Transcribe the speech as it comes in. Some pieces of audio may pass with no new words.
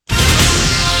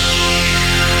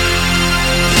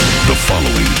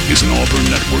is an Auburn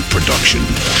Network production.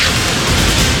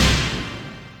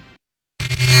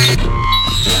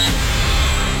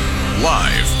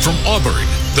 Live from Auburn,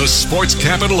 the sports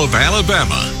capital of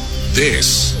Alabama,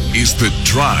 this is The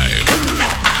Drive.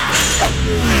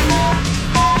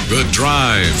 The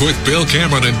Drive with Bill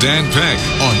Cameron and Dan Peck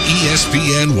on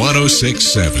ESPN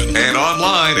 106.7 and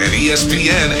online at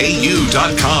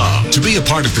ESPNAU.com. To be a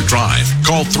part of The Drive,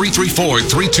 call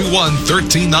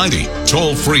 334-321-1390,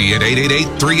 toll free at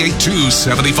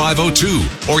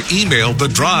 888-382-7502, or email The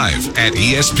Drive at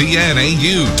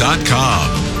ESPNAU.com.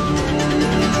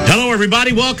 Hello,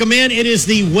 everybody. Welcome in. It is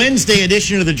the Wednesday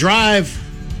edition of The Drive.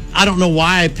 I don't know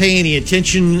why I pay any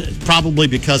attention, probably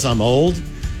because I'm old,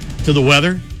 to the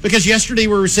weather. Because yesterday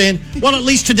we were saying, well, at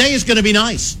least today is going to be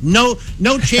nice. No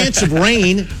chance of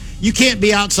rain. You can't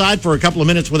be outside for a couple of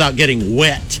minutes without getting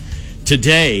wet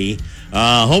today.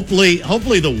 Hopefully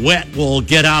the wet will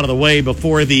get out of the way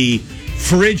before the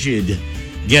frigid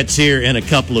gets here in a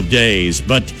couple of days.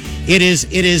 But it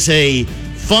is a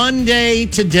fun day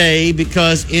today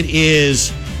because it is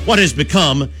what has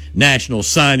become National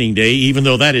Signing Day, even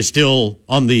though that is still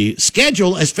on the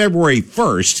schedule as February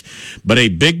 1st. But a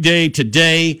big day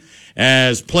today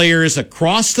as players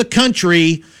across the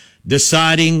country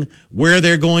deciding where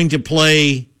they're going to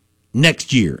play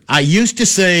next year. I used to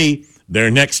say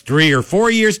their next 3 or 4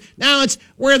 years. Now it's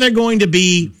where they're going to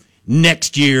be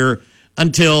next year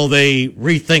until they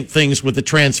rethink things with the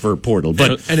transfer portal.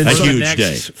 But and a huge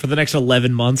day. For the next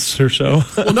 11 months or so.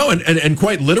 Well, no, and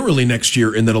quite literally next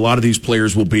year, in that a lot of these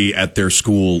players will be at their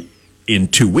school in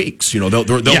 2 weeks. You know,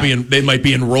 they might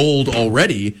be enrolled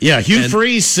already. Yeah, Hugh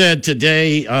Freeze said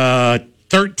today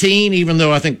 13, even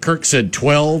though I think Kirk said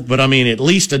 12. But, I mean, at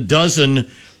least a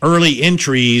dozen early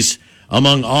entries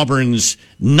among Auburn's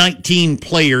 19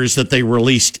 players that they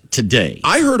released today.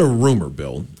 I heard a rumor,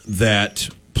 Bill, that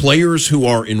players who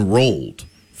are enrolled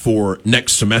for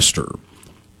next semester,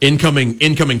 incoming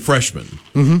freshmen,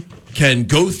 can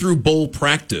go through bowl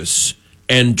practice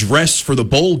and dress for the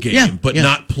bowl game, but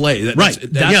not play.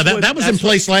 That was in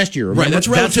place last year. Remember? Right, that's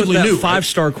relatively new.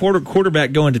 Five-star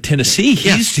quarterback going to Tennessee.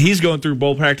 He's going through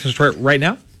bowl practice right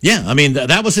now. Yeah, I mean,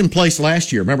 that was in place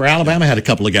last year. Remember, Alabama had a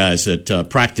couple of guys that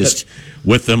practiced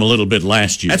with them a little bit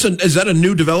last year. Is that a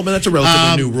new development? That's a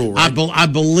relatively new rule, right? I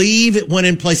believe it went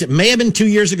in place. It may have been 2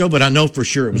 years ago, but I know for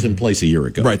sure it was in place a year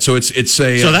ago. Right, so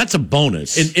so that's a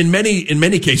bonus. In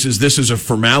many cases, this is a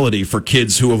formality for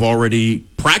kids who have already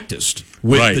practiced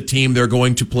with the team they're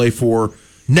going to play for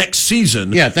next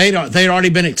season. Yeah, if they'd already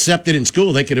been accepted in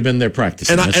school, they could have been there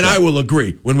practicing. And I will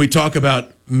agree. When we talk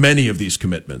about many of these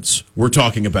commitments, we're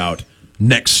talking about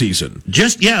next season.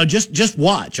 Just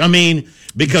watch. I mean,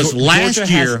 because last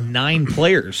Georgia year has 9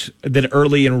 players that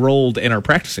early enrolled and are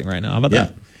practicing right now. How about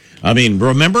that? I mean,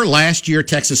 remember last year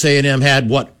Texas A&M had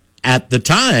what at the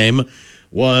time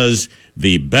was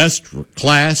the best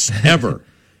class ever.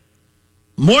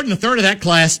 More than a third of that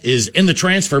class is in the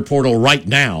transfer portal right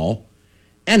now.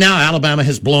 And now Alabama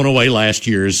has blown away last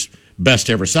year's best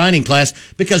ever signing class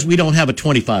because we don't have a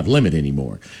 25 limit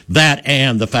anymore. That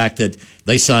and the fact that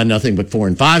they signed nothing but 4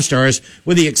 and 5 stars,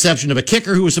 with the exception of a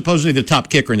kicker who was supposedly the top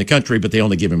kicker in the country, but they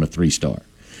only give him a 3-star.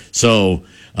 So,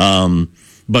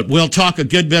 but we'll talk a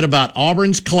good bit about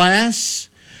Auburn's class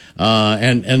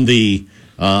and the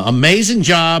amazing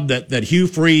job that Hugh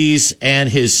Freeze and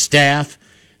his staff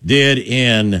did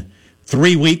in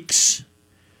 3 weeks,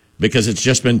 because it's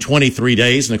just been 23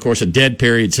 days, and, of course, a dead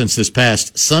period since this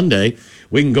past Sunday.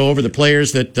 We can go over the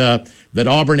players that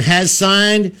Auburn has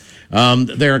signed.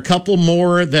 There are a couple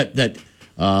more that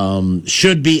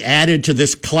should be added to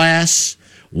this class.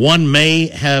 One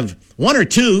or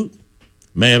two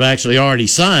may have actually already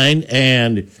signed,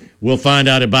 and we'll find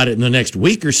out about it in the next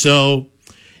week or so.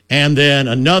 And then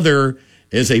another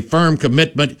is a firm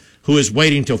commitment who is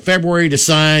waiting till February to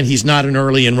sign. He's not an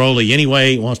early enrollee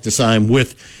anyway. He wants to sign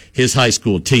with his high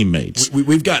school teammates.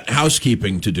 We've got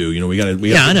housekeeping to do. You know, we got.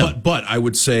 I know. But I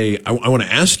would say I want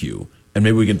to ask you, and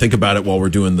maybe we can think about it while we're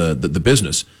doing the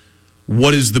business.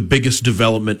 What is the biggest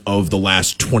development of the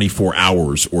last 24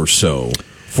 hours or so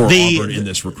for Auburn in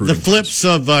this recruiting? The flips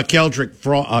of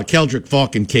Keldrick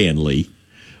Falk and Canley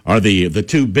are the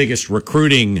two biggest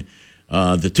recruiting,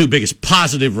 the two biggest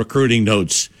positive recruiting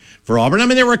notes for Auburn. I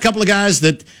mean, there were a couple of guys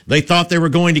that they thought they were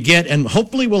going to get, and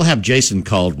hopefully we'll have Jason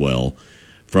Caldwell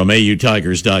from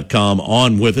AUTigers.com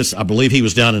on with us. I believe he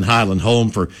was down in Highland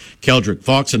Home for Keldrick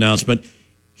Falk's announcement.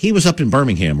 He was up in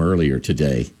Birmingham earlier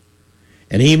today,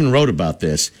 and he even wrote about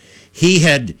this. He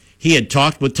had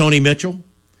talked with Tony Mitchell.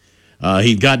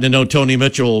 He'd gotten to know Tony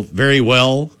Mitchell very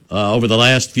well over the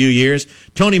last few years.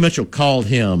 Tony Mitchell called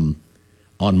him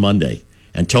on Monday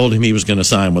and told him he was going to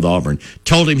sign with Auburn.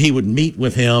 Told him he would meet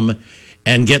with him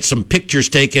and get some pictures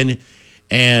taken.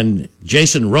 And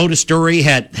Jason wrote a story,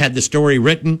 had the story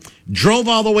written, drove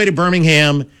all the way to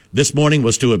Birmingham this morning,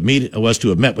 was to have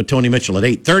met with Tony Mitchell at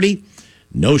 8:30.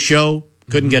 No show,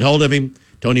 couldn't get hold of him.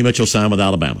 Tony Mitchell signed with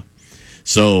Alabama.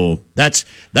 So that's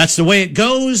the way it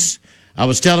goes. I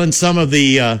was telling some of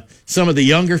the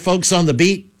younger folks on the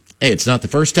beat, hey, it's not the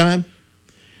first time.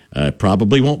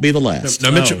 Probably won't be the last.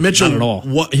 Now, Mitchell, not at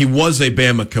all. He was a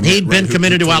Bama committed. He'd been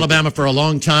committed to Alabama for a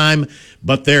long time,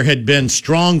 but there had been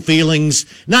strong feelings,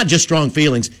 not just strong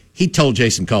feelings. He told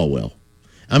Jason Caldwell.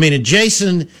 I mean, and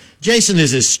Jason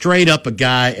is as straight up a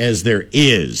guy as there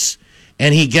is,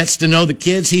 and he gets to know the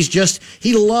kids.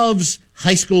 He loves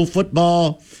high school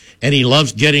football, and he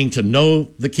loves getting to know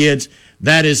the kids.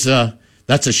 That's a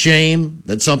shame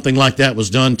that something like that was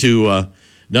done to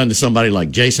somebody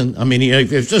like Jason. I mean,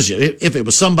 if it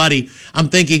was somebody, I'm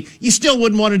thinking you still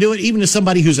wouldn't want to do it, even to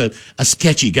somebody who's a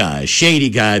sketchy guy, a shady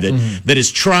guy that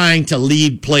is trying to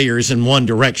lead players in one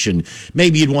direction.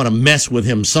 Maybe you'd want to mess with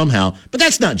him somehow, but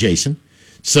that's not Jason.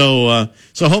 So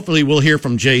hopefully we'll hear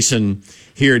from Jason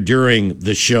here during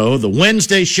the show. The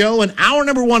Wednesday show and hour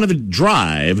number 1 of the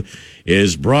drive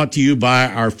is brought to you by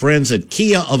our friends at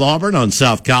Kia of Auburn on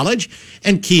South College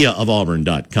and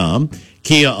KiaofAuburn.com.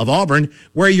 Kia of Auburn,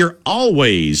 where you're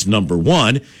always number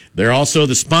one. They're also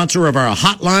the sponsor of our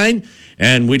hotline,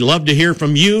 and we'd love to hear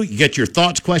from you. You get your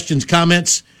thoughts, questions,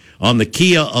 comments on the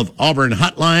Kia of Auburn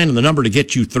hotline, and the number to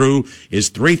get you through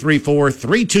is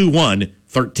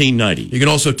 334-321-1390. You can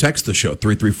also text the show,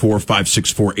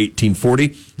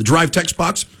 334-564-1840. The Drive text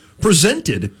box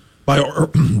presented by our...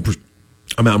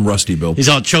 I'm rusty, Bill. He's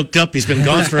all choked up. He's been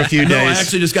gone for a few days. No, I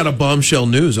actually just got a bombshell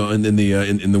news in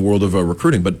the world of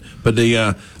recruiting. But the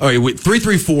all right,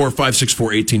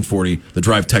 334-564-1840, the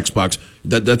Drive text box.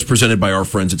 That's presented by our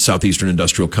friends at Southeastern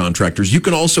Industrial Contractors. You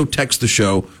can also text the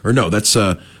show, or no, that's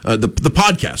the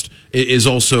podcast is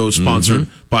also sponsored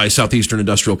by Southeastern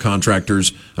Industrial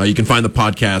Contractors. You can find the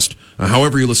podcast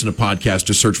however you listen to podcasts.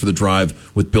 Just search for The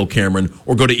Drive with Bill Cameron,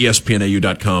 or go to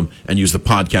espnau.com and use the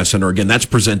podcast center. Again, that's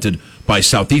presented by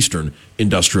Southeastern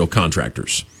Industrial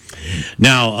Contractors.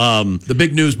 Now, the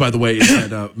big news, by the way, is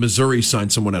that Missouri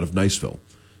signed someone out of Niceville.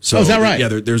 So, is that right? Yeah,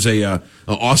 there's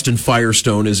Austin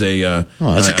Firestone is a...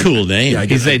 that's a cool name. Yeah,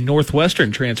 he's a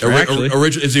Northwestern transfer, actually.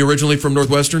 Is he originally from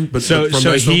Northwestern? But so from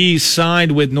Niceville? He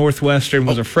signed with Northwestern,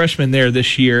 was a freshman there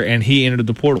this year, and he entered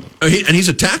the portal. And he's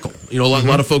a tackle. You know, a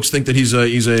lot of folks think that he's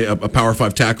a Power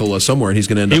 5 tackle somewhere, and he's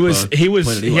going to end up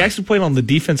He actually played on the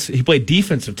defense. He played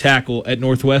defensive tackle at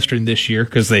Northwestern this year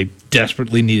because they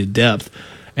desperately needed depth.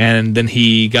 And then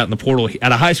he got in the portal.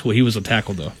 Out of high school, he was a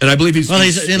tackle, though. And I believe he's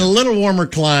in a little warmer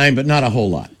climate, but not a whole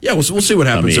lot. Yeah, we'll see what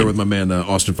happens there with my man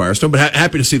Austin Firestone. But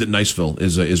happy to see that Niceville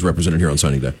is represented here on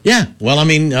signing day. Yeah, well, I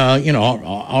mean,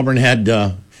 Auburn had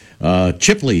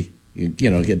Chipley,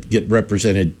 get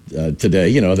represented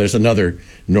today. There's another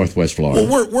Northwest Florida.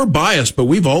 Well, we're biased, but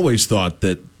we've always thought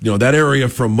that that area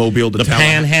from Mobile to the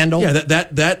Panhandle. Yeah,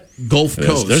 that Gulf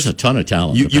Coast. There's a ton of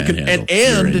talent. You can and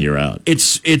year in, year out.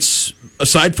 It's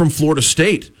aside from Florida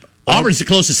State. Auburn's the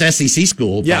closest SEC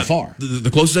school by far. The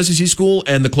closest SEC school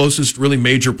and the closest really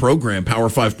major program, Power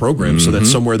 5 program. So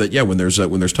that's somewhere that when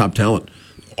there's top talent,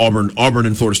 Auburn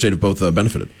and Florida State have both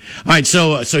benefited. All right,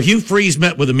 so Hugh Freeze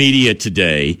met with the media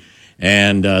today,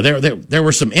 and there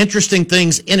were some interesting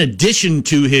things in addition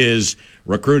to his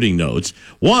recruiting notes.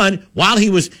 One, while he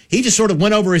just sort of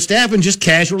went over his staff and just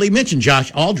casually mentioned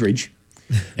Josh Aldridge.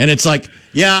 And it's like,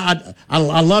 I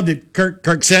loved it.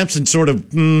 Kirk Sampson sort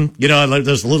of,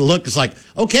 there's a little look. It's like,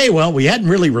 okay, well, we hadn't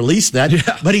really released that,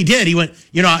 but he did. He went,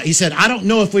 he said, I don't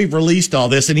know if we've released all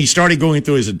this. And he started going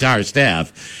through his entire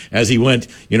staff as he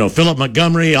went, Philip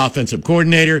Montgomery, offensive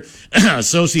coordinator,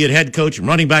 associate head coach, and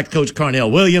running back coach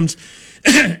Carnell Williams.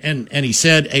 and he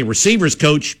said a receivers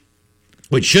coach,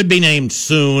 which should be named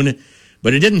soon,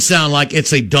 but it didn't sound like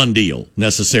it's a done deal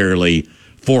necessarily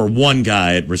for one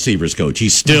guy at receivers coach.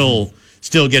 He's still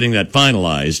getting that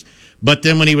finalized. But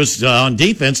then when he was on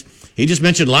defense, he just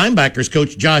mentioned linebackers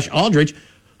coach Josh Aldridge,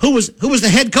 who was the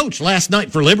head coach last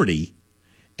night for Liberty,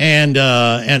 and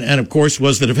of course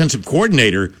was the defensive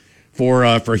coordinator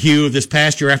for Hugh this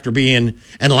past year after being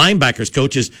and linebackers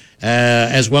coaches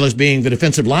as well as being the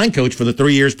defensive line coach for the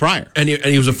 3 years prior. And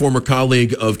he was a former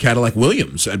colleague of Cadillac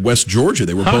Williams at West Georgia.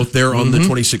 They were both there on the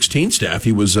 2016 staff.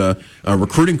 He was a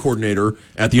recruiting coordinator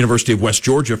at the University of West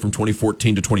Georgia from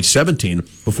 2014 to 2017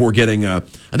 before getting, I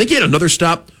think he had another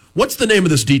stop. What's the name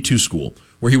of this D2 school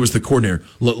where he was the coordinator?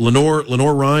 Lenore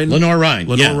Ryan? Lenore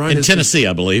Ryan, in Tennessee,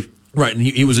 I believe. Right, and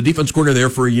he was a defense coordinator there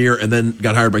for a year, and then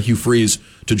got hired by Hugh Freeze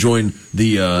to join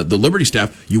the Liberty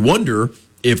staff. You wonder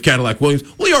if Cadillac Williams.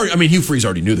 Well, Hugh Freeze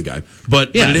already knew the guy,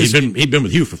 but he'd been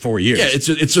with Hugh for 4 years. Yeah,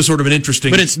 it's just sort of an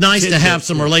interesting. But it's nice to have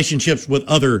some relationships with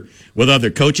other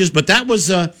coaches. But that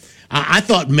was. I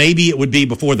thought maybe it would be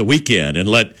before the weekend and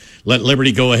let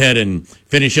Liberty go ahead and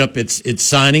finish up its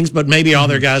signings, but maybe all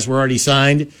their guys were already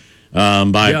signed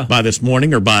by this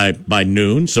morning or by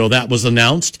noon. So that was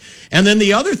announced. And then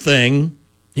the other thing,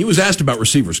 he was asked about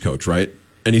receivers coach, right?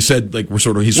 And he said like he's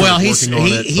working on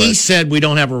it. He said we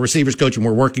don't have a receivers coach and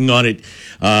we're working on it.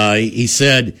 He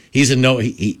said he's in no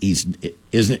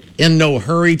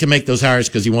hurry to make those hires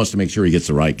because he wants to make sure he gets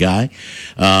the right guy.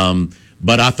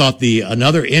 But I thought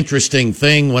another interesting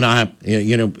thing when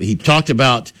he talked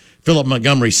about Philip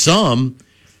Montgomery some,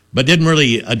 but didn't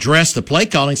really address the play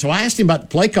calling. So I asked him about the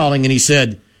play calling, and he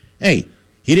said, "Hey,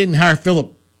 he didn't hire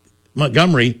Philip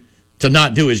Montgomery to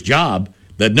not do his job.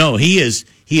 That no, he is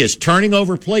turning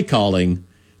over play calling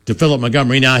to Philip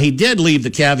Montgomery." Now he did leave the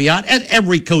caveat, and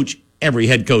every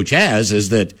head coach has, is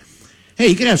that hey,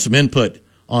 you can have some input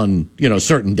on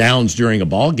certain downs during a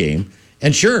ball game,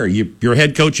 and sure, your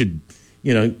head coach had.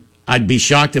 I'd be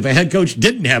shocked if a head coach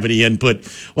didn't have any input.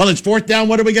 Well, it's fourth down.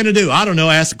 What are we going to do? I don't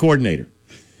know. Ask the coordinator.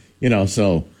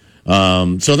 So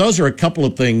those are a couple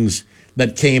of things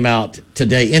that came out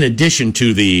today in addition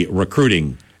to the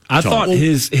recruiting. I thought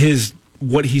his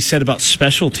what he said about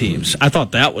special teams, I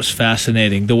thought that was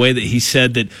fascinating. The way that he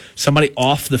said that somebody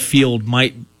off the field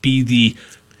might be the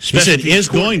special teams is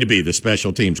going to be the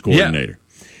special teams coordinator.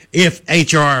 Yeah. If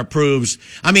HR approves.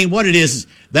 I mean, what it is,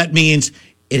 that means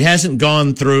it hasn't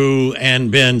gone through and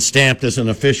been stamped as an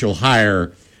official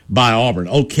hire by Auburn.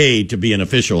 Okay to be an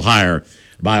official hire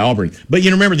by Auburn. But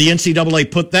remember, the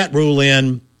NCAA put that rule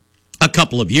in a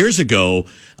couple of years ago,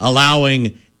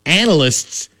 allowing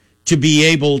analysts to be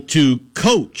able to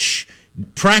coach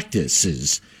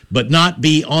practices, but not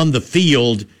be on the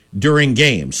field during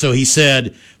games. So he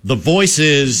said the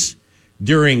voices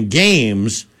during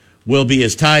games will be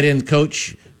his tight end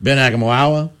coach, Ben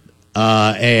Agamoawa,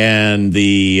 and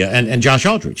Josh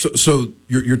Aldridge. So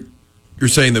you're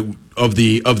saying that of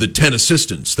the 10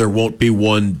 assistants, there won't be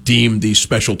one deemed the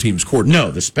special teams coordinator?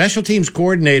 No, the special teams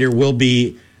coordinator will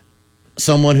be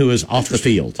someone who is off the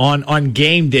field. On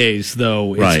game days,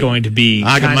 though, it's going to be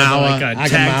kind of like a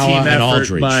tag team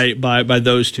effort by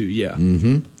those two. Yeah.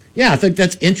 Mm-hmm. Yeah, I think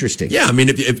that's interesting. Yeah, I mean,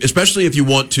 especially if you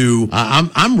want to.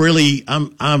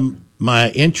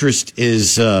 My interest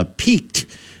is piqued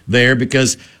there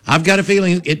because I've got a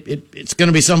feeling it's going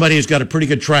to be somebody who's got a pretty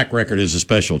good track record as a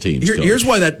special teams coach. Here's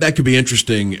why that could be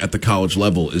interesting at the college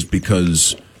level is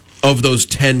because of those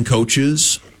 10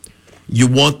 coaches, you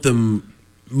want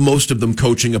most of them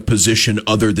coaching a position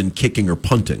other than kicking or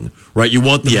punting, right? You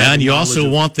want them, and you also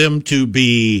want them to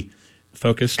be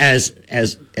focused as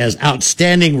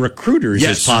outstanding recruiters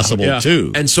as possible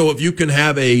too. And so if you can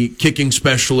have a kicking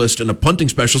specialist and a punting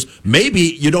specialist, maybe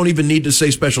you don't even need to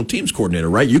say special teams coordinator,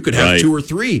 right? You could have 2 or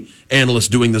 3 analysts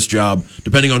doing this job,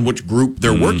 depending on which group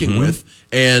they're working with.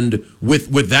 And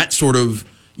with that sort of,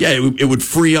 it would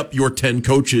free up your 10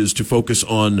 coaches to focus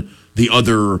on the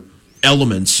other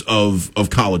elements of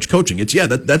college coaching.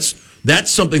 That's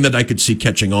something that I could see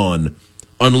catching on,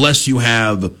 unless you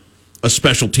have a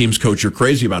special teams coach you're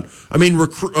crazy about. I mean,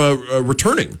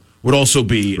 returning would also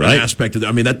be an aspect of that.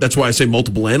 I mean, that's why I say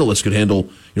multiple analysts could handle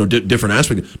different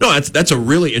aspects. No, that's a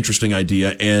really interesting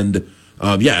idea, and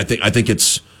I think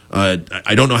it's. I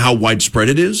don't know how widespread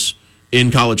it is in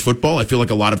college football. I feel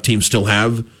like a lot of teams still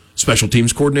have special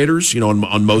teams coordinators,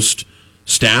 on most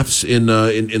staffs in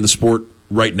the sport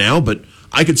right now. But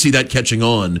I could see that catching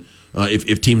on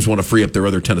if teams want to free up their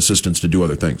other 10 assistants to do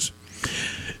other things.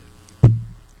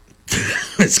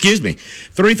 Excuse me.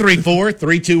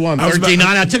 334-321-1390.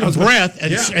 I took a breath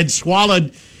and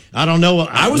swallowed. I don't know.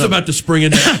 I was about to spring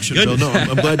into action. Bill. No,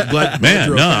 I'm glad.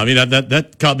 Man, no, I mean,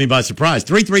 that caught me by surprise.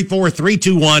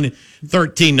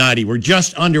 334-321-1390. We're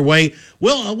just underway.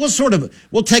 We'll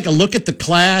take a look at the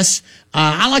class.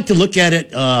 I like to look at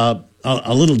it a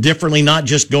little differently, not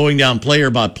just going down player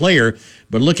by player,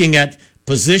 but looking at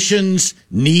positions,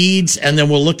 needs, and then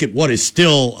we'll look at what is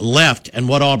still left and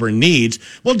what Auburn needs.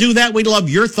 We'll do that. We'd love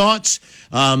your thoughts.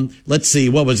 Let's see,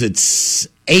 what was it?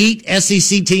 8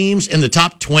 SEC teams in the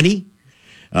top 20,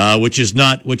 which is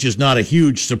not a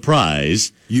huge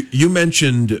surprise. You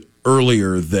mentioned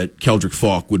earlier that Keldrick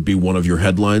Falk would be one of your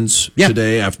headlines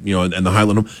today, after and the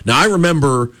Highland. Now I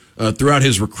remember throughout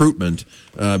his recruitment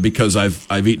because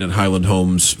I've eaten at Highland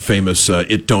Home's famous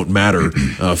 "It Don't Matter"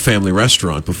 family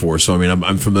restaurant before. So I mean,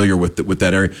 I'm familiar with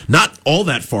that area. Not all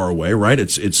that far away, right?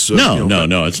 It's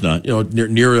no, it's not.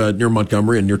 Near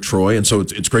Montgomery and near Troy, and so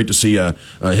it's great to see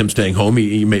him staying home.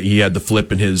 He had the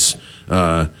flip in his.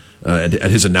 At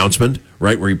his announcement,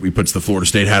 right, where he puts the Florida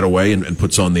State hat away and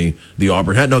puts on the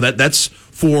Auburn hat. No, that's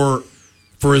for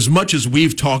as much as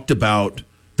we've talked about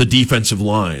the defensive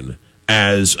line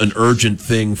as an urgent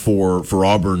thing for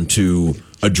Auburn to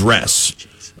address.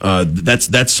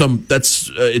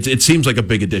 It seems like a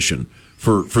big addition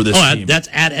for this team. That's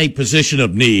at a position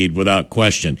of need without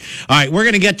question. All right, we're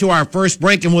going to get to our first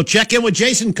break, and we'll check in with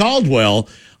Jason Caldwell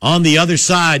on the other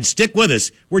side. Stick with us.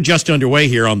 We're just underway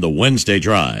here on the Wednesday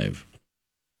Drive.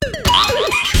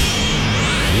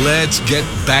 Let's get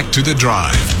back to the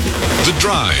Drive. The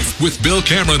Drive with Bill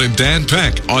Cameron and Dan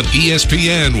Peck on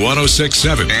ESPN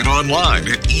 106.7 and online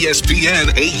at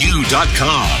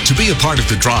ESPNAU.com. To be a part of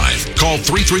the Drive, call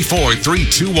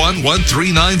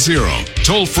 334-321-1390.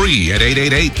 Toll free at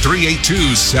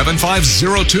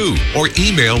 888-382-7502 or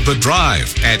email the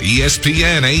Drive at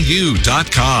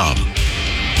ESPNAU.com.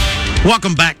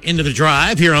 Welcome back into the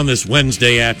Drive here on this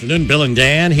Wednesday afternoon. Bill and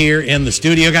Dan here in the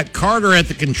studio. Got Carter at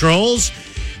the controls.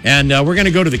 And we're going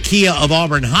to go to the Kia of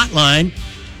Auburn hotline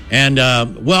and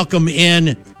welcome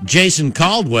in Jason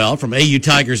Caldwell from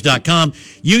AUTigers.com.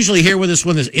 Usually here with us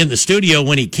in the studio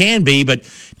when he can be, but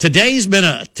today's been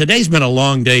a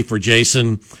long day for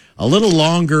Jason. A little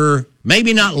longer,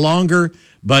 maybe not longer,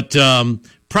 but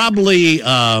probably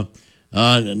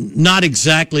not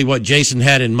exactly what Jason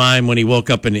had in mind when he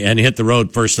woke up and hit the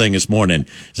road first thing this morning.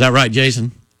 Is that right,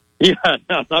 Jason? Yeah,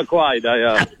 no, not quite.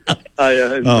 Oh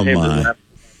my.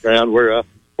 We're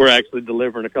actually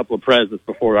delivering a couple of presents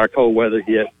before our cold weather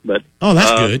hit. But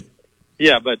that's good.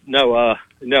 Yeah, but I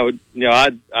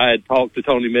had talked to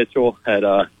Tony Mitchell, had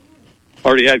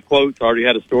already had quotes, already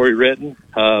had a story written,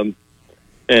 and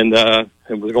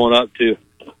was going up to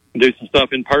do some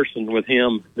stuff in person with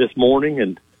him this morning,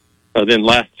 and then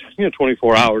last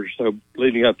 24 hours or so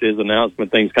leading up to his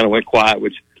announcement, things kind of went quiet,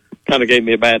 which kind of gave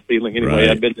me a bad feeling. Anyway, right.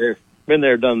 I'd been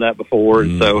there, done that before,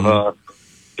 and so.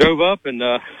 Drove up and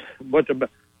went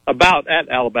about at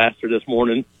Alabaster this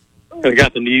morning and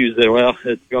got the news that, well,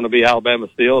 it's going to be Alabama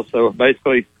still. So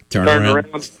basically turned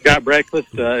around, got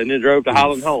breakfast, and then drove to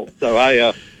Highland Home. So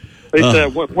at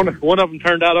least one of them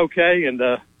turned out okay, and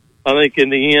I think in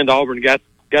the end Auburn got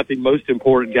the most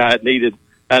important guy it needed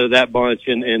out of that bunch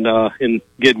in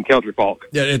getting Keldrick Falk.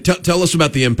 Yeah, tell us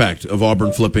about the impact of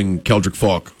Auburn flipping Keldrick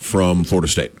Falk from Florida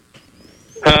State.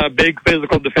 Big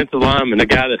physical defensive lineman, a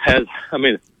guy that has,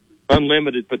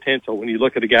 unlimited potential. When you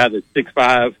look at a guy that's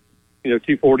 6'5",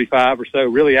 245 or so,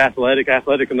 really athletic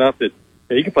enough that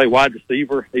he can play wide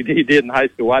receiver. He did in high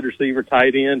school, wide receiver,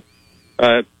 tight end,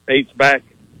 H-back,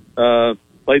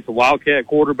 played some Wildcat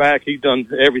quarterback. He's done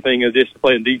everything in addition to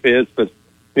playing defense, but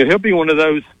he'll be one of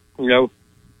those,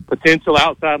 potential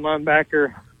outside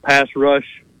linebacker, pass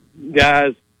rush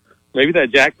guys. Maybe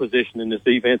that jack position in this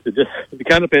defense, it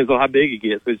kind of depends on how big he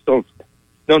gets. We just don't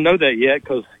know that yet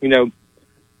because,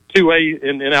 2A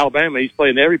in Alabama, he's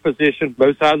playing every position,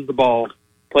 both sides of the ball,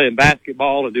 playing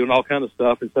basketball and doing all kind of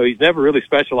stuff. And so he's never really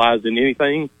specialized in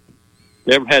anything.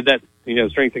 Never had that,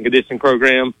 strength and conditioning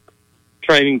program,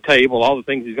 training table, all the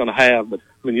things he's going to have. But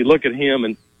when you look at him,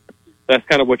 and that's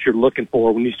kind of what you're looking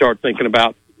for when you start thinking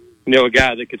about, a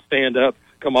guy that could stand up,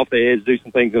 come off the edge, do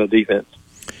some things in the defense.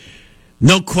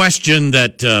 No question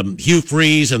that Hugh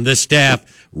Freeze and this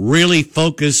staff really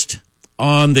focused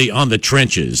on the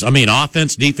trenches.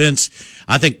 Offense, defense.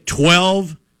 I think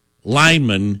 12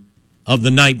 linemen of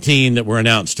the 19 that were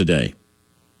announced today.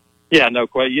 Yeah, no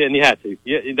question. Yeah, and you had to.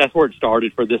 Yeah, that's where it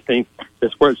started for this team.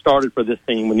 That's where it started for this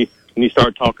team. When you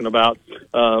start talking about,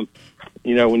 when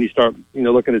you start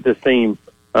looking at this team,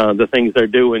 the things they're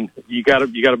doing, you got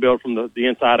to build from the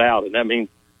inside out, and that means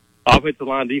offensive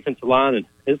line, defensive line, and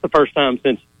it's the first time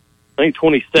since I think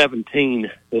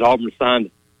 2017 that Auburn signed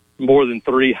more than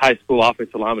 3 high school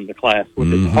offensive linemen in the class, which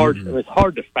is hard. It's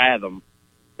hard to fathom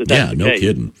that that's the no case.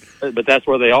 Kidding. But that's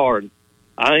where they are. And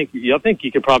I think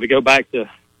you could probably go back to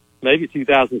maybe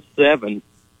 2007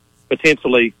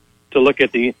 potentially to look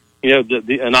at an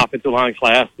offensive line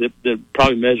class that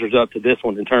probably measures up to this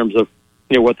one in terms of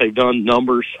what they've done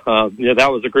numbers. That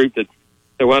was a group that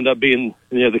wound up being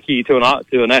the key to a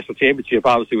national championship.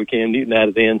 Obviously, with Cam Newton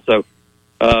added in, so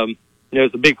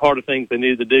it's a big part of things they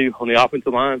needed to do on the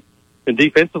offensive line. And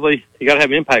defensively, you got to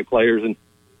have impact players, and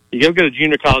you go get a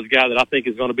junior college guy that I think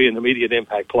is going to be an immediate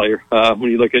impact player.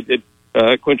 When you look at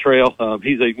Quintrell,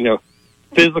 he's a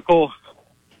physical,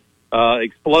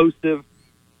 explosive,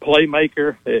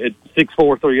 playmaker at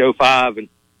 6'4", 305, and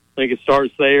I think it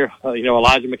starts there.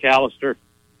 Elijah McAllister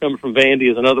coming from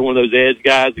Vandy is another one of those edge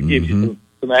guys that gives you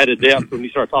some added depth when you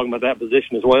start talking about that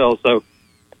position as well. So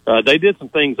they did some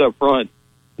things up front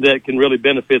that can really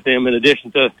benefit them in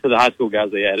addition to the high school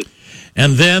guys they added.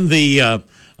 And then the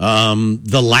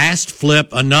last flip,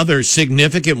 another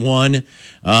significant one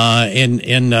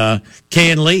in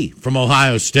Ken Lee from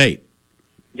Ohio State.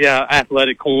 Yeah,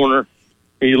 athletic corner.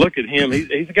 When you look at him,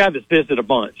 he's a guy that's visited a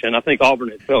bunch, and I think Auburn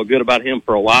has felt good about him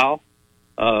for a while.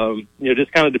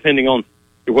 Just kind of depending on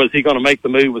was he going to make the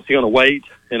move, was he going to wait?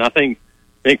 And I think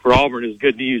for Auburn, it's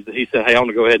good news that he said, "Hey, I want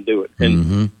to go ahead and do it."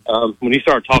 And when you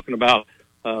start talking about,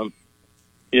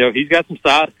 he's got some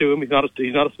size to him. He's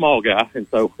not a small guy, and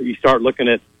so you start looking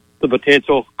at the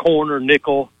potential corner,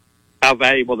 nickel, how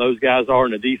valuable those guys are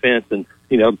in the defense, and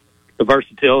the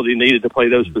versatility needed to play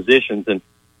those positions. And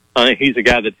I think he's a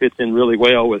guy that fits in really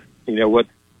well with what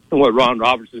Ron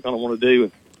Roberts is going to want to do.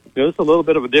 And it's a little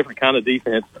bit of a different kind of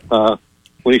defense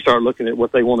when you start looking at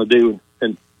what they want to do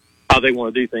and how they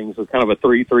want to do things. It's kind of a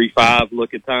 3-3-5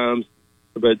 look at times,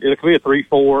 but it could be a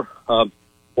 3-4,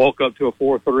 walk up to a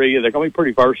 4-3. They're going to be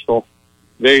pretty versatile,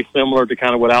 very similar to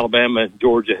kind of what Alabama and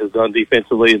Georgia has done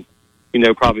defensively,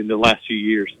 probably in the last few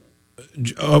years.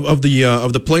 Of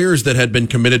the players that had been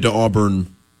committed to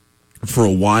Auburn for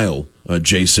a while,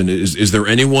 Jason, is there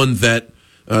anyone that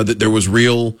there was a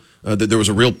real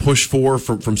push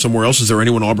from somewhere else? Is there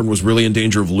anyone Auburn was really in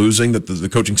danger of losing that the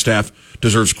coaching staff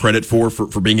deserves credit for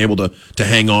being able to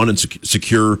hang on and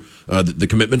secure the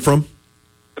commitment from?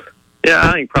 Yeah,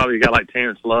 I think probably a guy like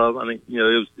Terrence Love. I think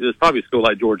it was probably a school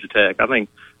like Georgia Tech. I think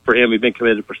for him, he's been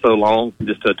committed for so long,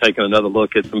 just taking another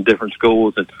look at some different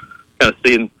schools and kind of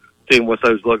seeing what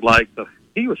those look like. So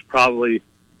he was probably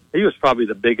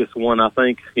the biggest one. I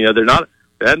think there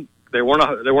weren't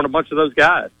a bunch of those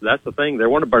guys. That's the thing. There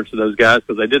weren't a bunch of those guys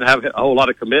because they didn't have a whole lot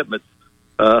of commitments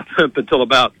up until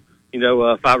about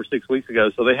 5 or 6 weeks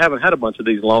ago. So they haven't had a bunch of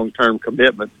these long-term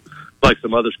commitments like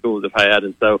some other schools have had.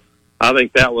 And so I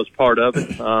think that was part of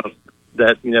it.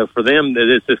 That for them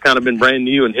that it's just kind of been brand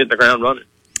new and hitting the ground running.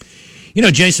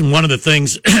 Jason, one of the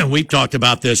things we've talked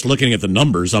about this, looking at the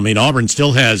numbers. I mean, Auburn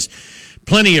still has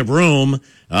plenty of room,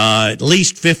 at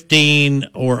least 15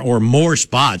 or more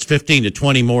spots, 15 to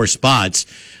 20 more spots.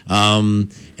 And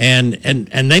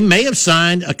they may have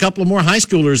signed a couple of more high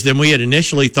schoolers than we had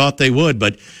initially thought they would.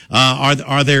 But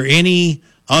are there any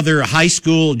other high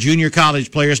school, junior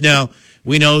college players? Now,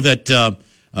 we know that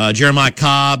Jeremiah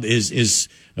Cobb is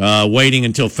waiting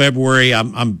until February.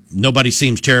 Nobody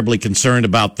seems terribly concerned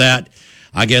about that.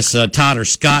 I guess Tyler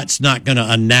Scott's not going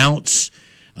to announce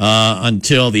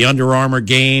until the Under Armour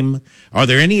game. Are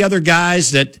there any other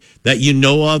guys that you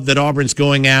know of that Auburn's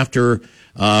going after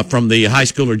from the high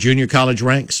school or junior college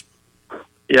ranks?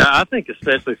 Yeah, I think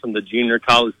especially from the junior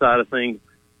college side of things,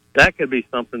 that could be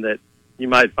something that you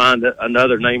might find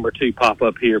another name or two pop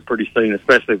up here pretty soon,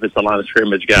 especially if it's a line of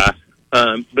scrimmage guy.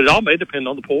 But it all may depend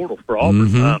on the portal for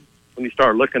Auburn. When you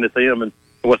start looking at them and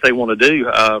what they want to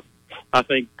do, I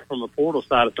think from a portal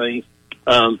side of things,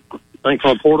 when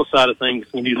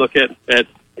you look at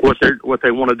what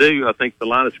they want to do, I think the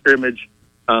line of scrimmage,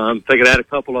 they could add a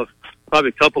couple of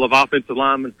offensive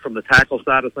linemen from the tackle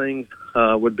side of things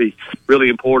would be really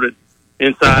important.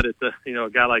 Inside, it's a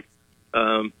guy like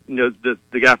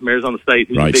the guy from Arizona State,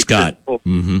 who's right, a big Scott.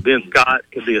 Ben Scott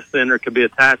could be a center, could be a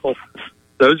tackle.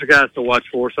 Those are guys to watch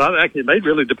for. So I think it may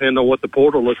really depend on what the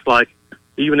portal looks like,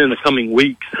 even in the coming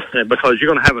weeks, because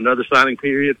you're going to have another signing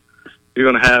period. You're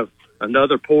going to have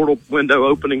another portal window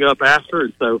opening up after,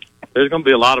 and so there's going to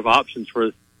be a lot of options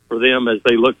for them as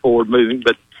they look forward moving.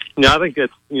 But I think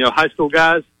it's high school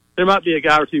guys. There might be a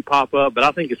guy or two pop up, but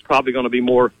I think it's probably going to be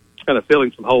more kind of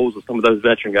filling some holes with some of those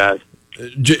veteran guys.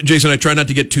 Jason, I try not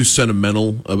to get too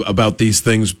sentimental about these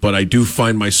things, but I do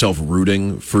find myself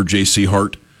rooting for J.C.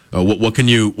 Hart. What can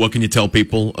you tell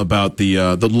people about the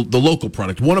local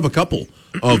product? One of a couple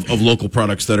of local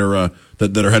products that are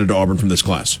headed to Auburn from this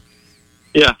class.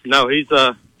 Yeah, no, he's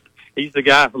the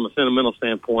guy from a sentimental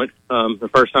standpoint. The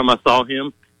first time I saw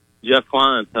him, Jeff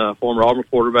Klein, former Auburn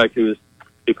quarterback who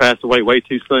passed away way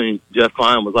too soon. Jeff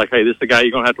Klein was like, "Hey, this is the guy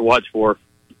you're going to have to watch for."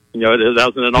 That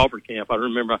was in an Auburn camp. I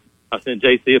remember I sent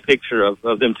JC a picture of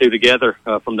them two together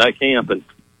from that camp, and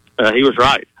he was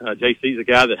right. JC's a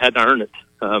guy that had to earn it.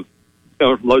 Coming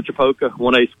from Lochapoka,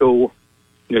 1A school,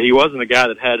 he wasn't a guy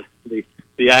that had the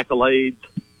accolades,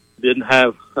 didn't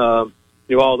have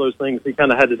all those things. He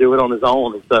kind of had to do it on his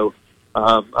own, and so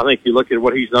I think you look at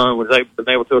what he's done, what he's been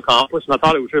able to accomplish, and I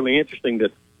thought it was really interesting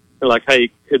that they're like,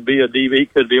 hey, could be a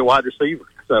DB, could be a wide receiver.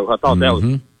 So I thought that was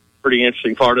a pretty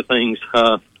interesting part of things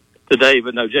to today.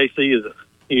 But no, JC is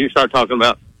you start talking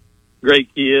about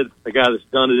great kid, a guy that's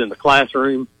done it in the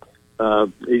classroom.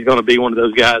 He's going to be one of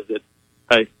those guys that,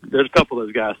 hey, there's a couple of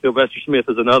those guys. Sylvester Smith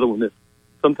is another one that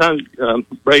sometimes,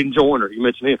 Braden Joyner, you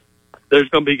mentioned him. There's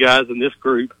going to be guys in this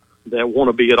group that want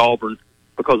to be at Auburn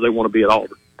because they want to be at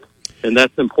Auburn. And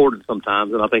that's important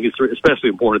sometimes, and I think it's especially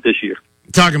important this year.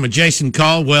 Talking with Jason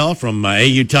Caldwell from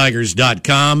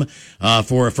AUTigers.com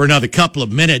for another couple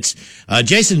of minutes.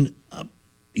 Jason,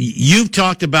 you've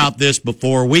talked about this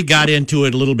before. We got into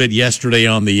it a little bit yesterday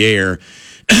on the air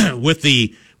with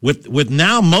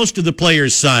now most of the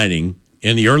players signing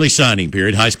in the early signing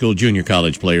period, high school, junior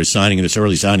college players signing in this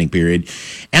early signing period,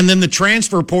 and then the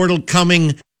transfer portal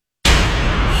coming.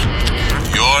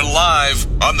 You're live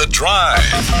on The Drive.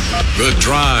 The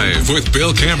Drive with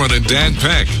Bill Cameron and Dan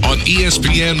Peck on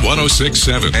ESPN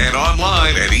 106.7 and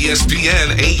online at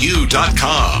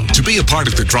ESPNAU.com. To be a part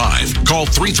of The Drive, call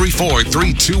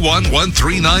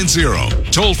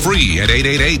 334-321-1390. Toll free at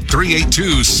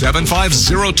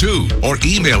 888-382-7502 or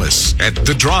email us at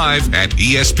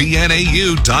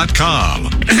thedrive@ESPNAU.com.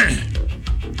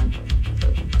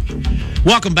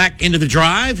 Welcome back into The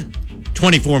Drive.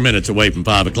 24 minutes away from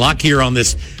 5 o'clock here on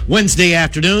this Wednesday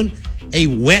afternoon. A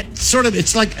wet, sort of,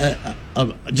 it's like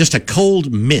just a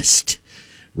cold mist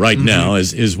right now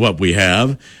is what we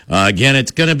have. Again,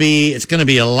 it's going to be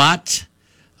a lot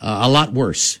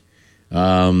worse.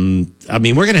 I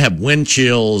mean, we're going to have wind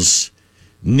chills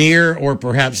near or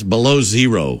perhaps below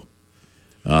zero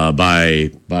by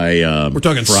we're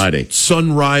talking Friday,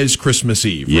 sunrise Christmas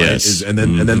Eve, yes, right? And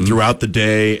then throughout the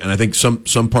day, and I think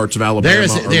some parts of Alabama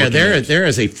there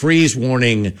is a freeze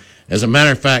warning. As a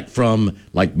matter of fact, from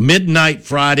like midnight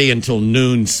Friday until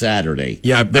noon Saturday,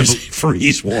 there's a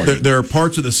freeze warning. There are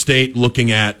parts of the state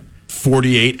looking at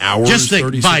 48 hours. Just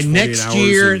think, by next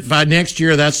year,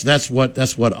 that's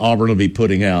what Auburn will be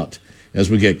putting out as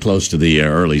we get close to the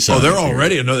early summer. Oh, they're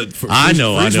already another. I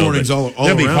know. Warnings all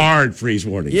there'll be around. hard freeze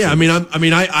warnings. Yeah,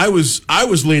 I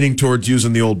was leaning towards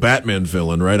using the old Batman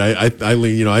villain, right? I think of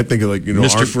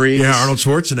Mr. Freeze. Yeah, Arnold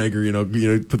Schwarzenegger.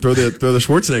 Throw the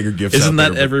Schwarzenegger gifts. Isn't out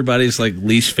that there, everybody's like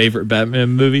least favorite Batman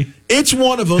movie? It's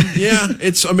one of them. Yeah,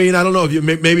 it's. I mean, I don't know if you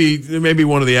maybe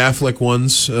one of the Affleck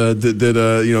ones that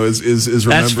is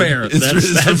remembered.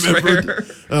 That's fair.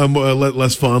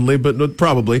 Less fondly, but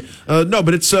probably no.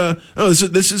 But it's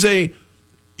this is a.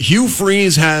 Hugh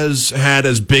Freeze has had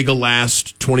as big a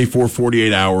last 24,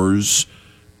 48 hours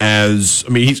as, I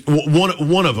mean, he's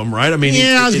one of them, right? I mean,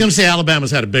 I was going to say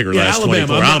Alabama's had a bigger last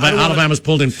 24. Alabama's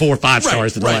pulled in 4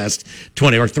 5-stars in the last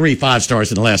 20, or 3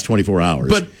 5-stars in the last 24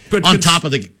 hours. But on top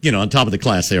of the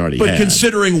class they already had. But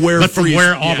considering where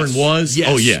Auburn was, yes.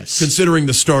 oh yes, considering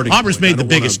the starting, Auburn's point, made the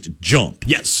biggest jump.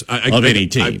 Yes, of any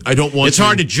team. I don't want. It's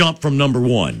hard to jump from number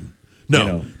one.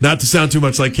 No, not to sound too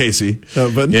much like Casey,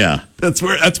 but yeah, that's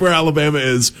where Alabama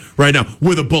is right now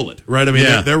with a bullet, right? I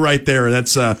mean, they're right there, and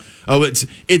that's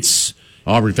it's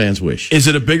Auburn fans wish. Is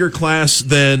it a bigger class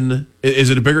than the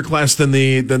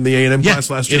A&M class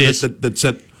last year? It is. That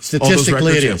set Statistically, all those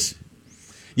records? it is.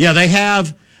 Yeah, they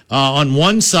have on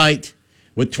one site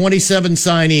with 27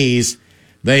 signees,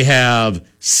 they have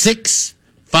 6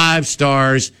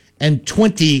 5-stars and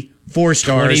 20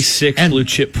 4-stars, 26 blue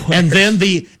chip players.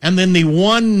 and then the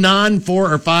one non-4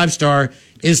 or 5-star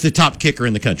is the top kicker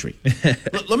in the country.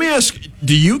 Let me ask: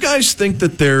 do you guys think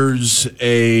that there's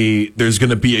going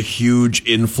to be a huge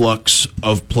influx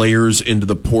of players into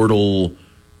the portal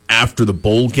after the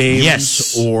bowl games?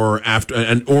 Yes, or after,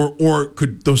 or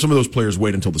could some of those players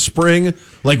wait until the spring?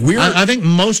 I think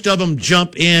most of them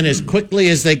jump in as quickly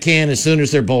as they can as soon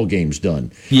as their bowl game's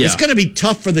done. Yeah. It's going to be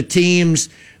tough for the teams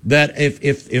that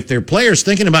if their players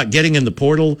thinking about getting in the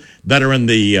portal that are in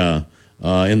the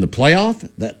playoff,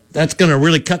 that's going to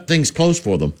really cut things close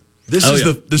for them. But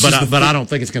I don't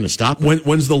think it's going to stop them.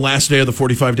 When's the last day of the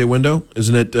 45-day window?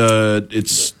 Isn't it?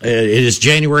 It is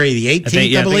January the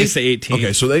 18th. I believe it's the 18th.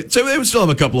 Okay, so they would still have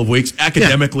a couple of weeks.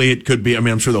 Academically, it could be. I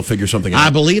mean, I'm sure they'll figure something out.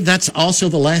 I believe that's also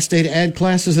the last day to add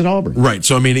classes at Auburn. Right.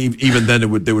 So I mean, even then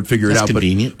they would figure it out.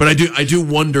 Convenient. But I do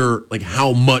wonder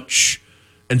how much,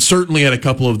 and certainly at a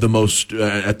couple of the most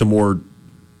at the more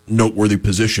noteworthy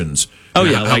positions.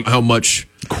 How much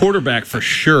quarterback for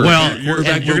sure. Well,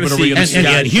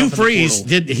 and Hugh Freeze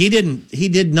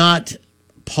did not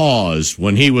pause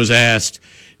when he was asked,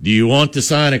 "Do you want to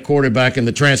sign a quarterback in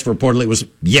the transfer portal?" It was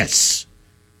yes,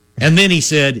 and then he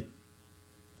said,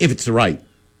 "If it's the right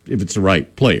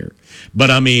player."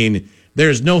 But I mean,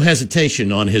 there's no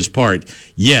hesitation on his part.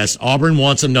 Yes, Auburn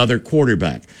wants another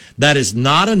quarterback. That is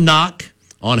not a knock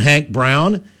on Hank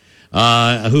Brown,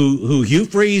 who Hugh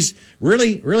Freeze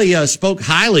really spoke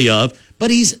highly of, but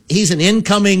he's an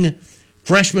incoming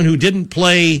freshman who didn't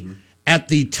play at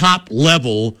the top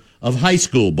level of high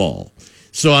school ball.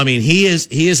 So I mean, he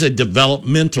is a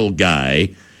developmental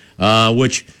guy,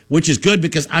 which is good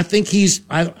because I think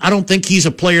I don't think he's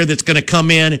a player that's going to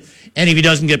come in and if he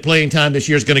doesn't get playing time this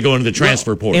year is going to go into the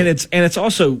transfer portal. And it's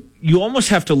also, you almost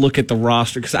have to look at the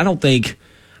roster because I don't think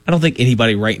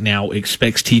anybody right now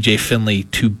expects TJ Finley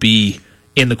to be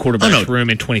in the quarterback's room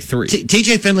in 23.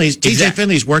 TJ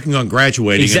Finley's working on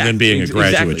graduating and then being a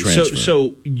graduate transfer.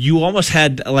 So you almost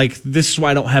had, like, this is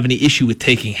why I don't have any issue with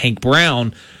taking Hank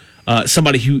Brown,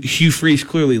 somebody who Hugh Freeze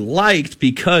clearly liked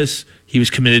because he was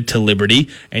committed to Liberty,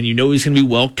 and you know he's going to be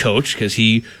well coached because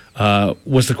he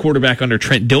was the quarterback under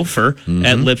Trent Dilfer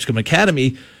at Lipscomb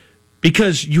Academy.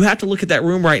 Because you have to look at that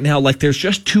room right now like there's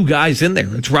just two guys in there.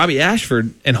 It's Robbie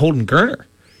Ashford and Holden Gerner.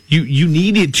 You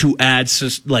needed to add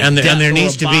and there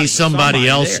needs to be somebody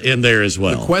else in there as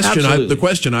well. The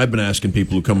question I've been asking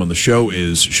people who come on the show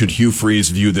is, should Hugh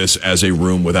Freeze view this as a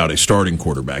room without a starting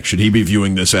quarterback? Should he be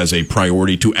viewing this as a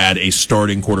priority to add a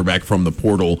starting quarterback from the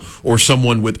portal or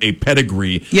someone with a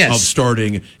pedigree of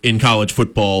starting in college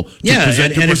football?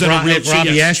 If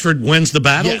Robbie Ashford wins the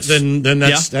battle, then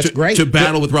that's great. To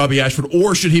battle with Robbie Ashford,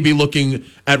 or should he be looking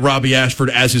at Robbie Ashford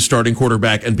as his starting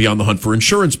quarterback and be on the hunt for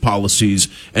insurance policies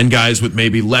and guys with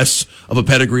maybe less of a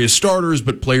pedigree as starters,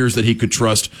 but players that he could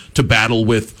trust to battle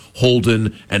with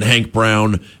Holden and Hank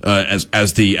Brown as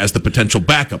the potential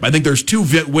backup? I think there's two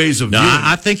ways of viewing it.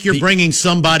 I think you're bringing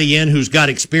somebody in who's got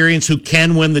experience, who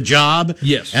can win the job,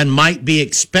 and might be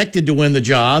expected to win the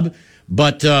job.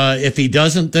 But if he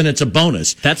doesn't, then it's a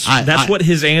bonus. That's what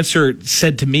his answer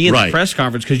said to me in the press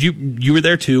conference, because you were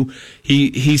there too.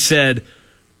 He said,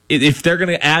 if they're going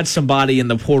to add somebody in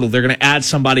the portal, they're going to add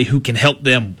somebody who can help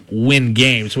them win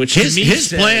games. Which his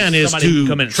plan is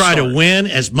to try to win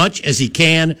as much as he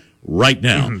can right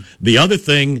now. The other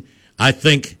thing, I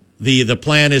think the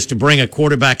plan is to bring a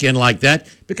quarterback in like that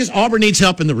because Auburn needs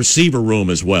help in the receiver room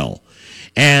as well.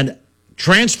 And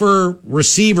transfer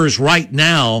receivers right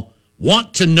now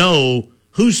want to know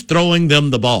who's throwing them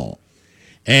the ball.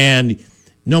 And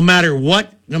no matter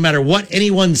what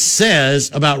anyone says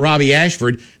about Robbie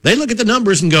Ashford, they look at the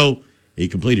numbers and go, he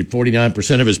completed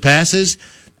 49% of his passes.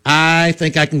 I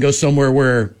think I can go somewhere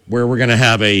where we're going to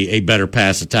have a better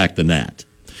pass attack than that.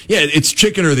 Yeah, it's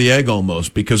chicken or the egg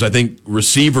almost, because I think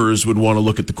receivers would want to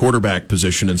look at the quarterback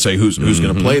position and say who's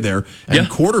going to play there, and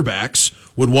quarterbacks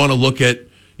would want to look at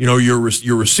your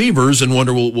receivers and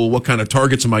wonder, well, what kind of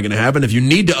targets am I going to have? And if you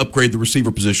need to upgrade the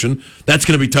receiver position, that's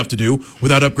going to be tough to do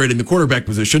without upgrading the quarterback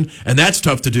position, and that's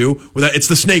tough to do without. It's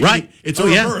the snake, right? It's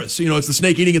Ouroboros. It's the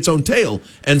snake eating its own tail,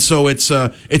 and so it's a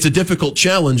difficult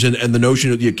challenge. And the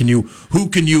notion of who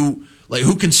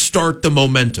can start the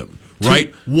momentum,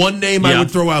 right? One name I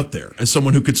would throw out there as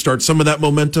someone who could start some of that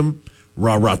momentum.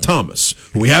 Thomas,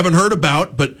 who we haven't heard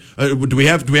about, but do we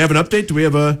have an update? Do we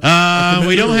have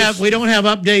we don't have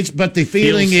updates, but the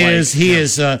feeling is he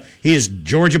is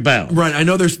Georgia bound. Right. I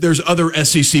know there's other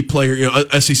SEC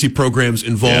SEC programs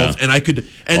involved, and I could.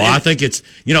 I think it's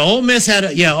Ole Miss had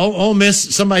Ole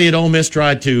Miss. Somebody at Ole Miss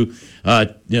tried to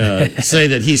say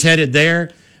that he's headed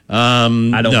there. I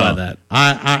don't buy that.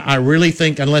 I really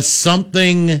think unless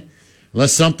something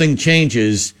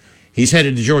changes, he's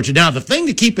headed to Georgia. Now, the thing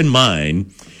to keep in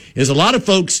mind is a lot of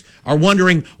folks are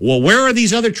wondering, well, where are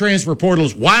these other transfer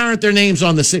portals? Why aren't their names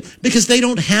on the because they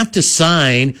don't have to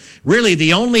sign. Really,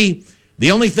 the only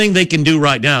thing they can do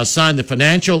right now is sign the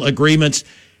financial agreements.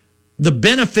 The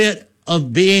benefit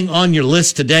of being on your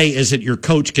list today is that your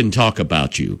coach can talk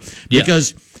about you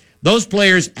because those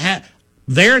players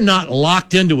they're not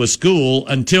locked into a school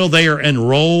until they are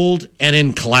enrolled and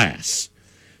in class.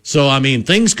 So, I mean,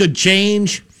 things could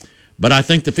change. But I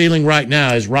think the feeling right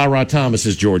now is Thomas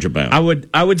is Georgia bound.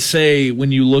 I would say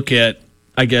when you look at,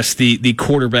 I guess, the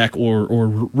quarterback or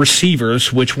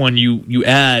receivers, which one you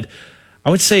add,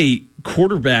 I would say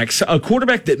quarterbacks, a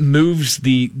quarterback that moves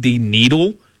the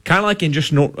needle, kind of like in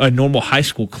just a normal high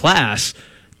school class.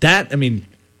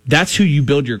 That's who you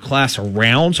build your class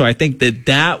around. So I think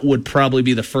that would probably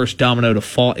be the first domino to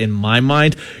fall in my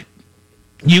mind.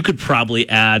 You could probably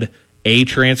add a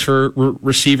transfer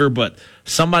receiver, but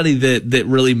somebody that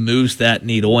really moves that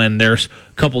needle. And there's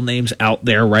a couple names out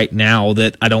there right now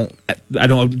that I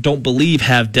don't believe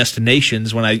have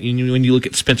destinations. When you look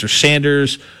at Spencer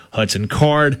Sanders, Hudson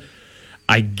Card,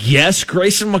 I guess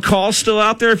Grayson McCall's still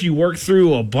out there if you work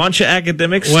through a bunch of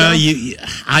academic stuff. Well,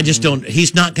 I just don't.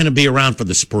 He's not going to be around for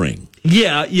the spring.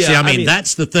 Yeah. See, I mean,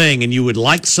 that's the thing, and you would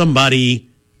like somebody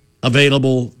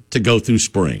available to go through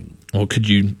spring. Well, could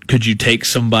you take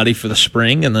somebody for the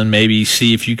spring and then maybe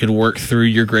see if you could work through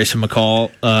your Grayson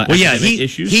McCall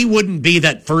issues? He wouldn't be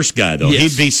that first guy though.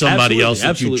 Yes, he'd be somebody else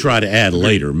that you try to add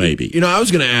later, maybe. You know, I was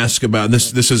going to ask about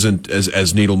this. This isn't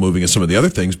as needle moving as some of the other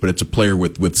things, but it's a player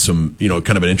with some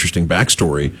kind of an interesting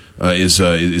backstory.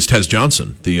 Is Tez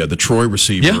Johnson, the Troy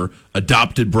receiver,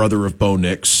 adopted brother of Bo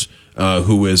Nix.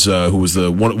 Who was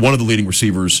one of the leading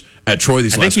receivers at Troy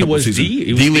these last couple of seasons?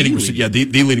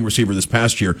 The leading receiver this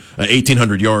past year,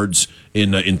 1,800 yards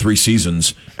in 3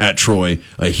 seasons at Troy.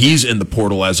 He's in the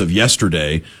portal as of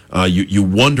yesterday. You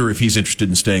wonder if he's interested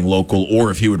in staying local or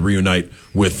if he would reunite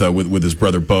with his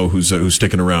brother Bo, who's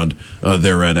sticking around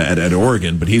there at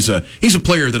Oregon. But he's a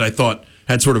player that I thought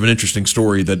had sort of an interesting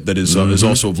story that is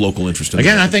also of local interest.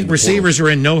 Again, I think receivers are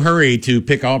in no hurry to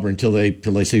pick Auburn till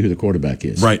they see who the quarterback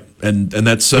is. Right, and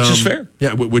that's which is fair.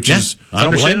 Yeah, which is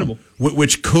understandable.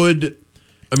 Which could,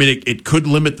 it could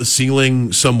limit the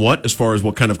ceiling somewhat as far as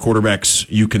what kind of quarterbacks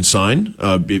you can sign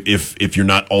if you're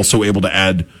not also able to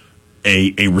add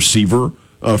a receiver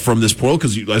from this portal,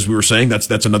 because as we were saying,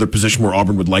 that's another position where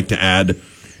Auburn would like to add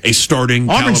a starting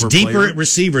Auburn's caliber deeper player. at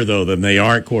receiver though than they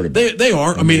are at quarterback. They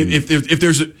are. I mean, if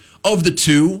there's of the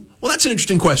two, well, that's an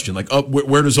interesting question. Like,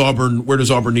 where does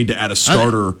Auburn need to add a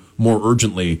starter more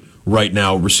urgently right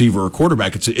now, receiver or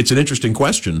quarterback? It's an interesting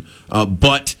question.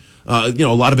 But a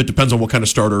lot of it depends on what kind of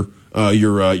starter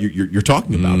you're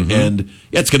talking about, and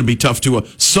it's going to be tough to.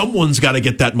 Someone's got to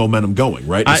get that momentum going,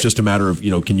 right? It's just a matter of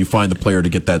can you find the player to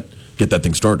get that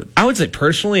thing started. I would say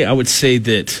personally,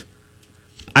 that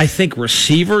I think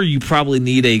receiver, you probably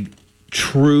need a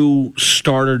true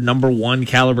starter number 1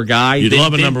 caliber guy. You'd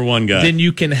love a number 1 guy. Then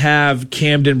you can have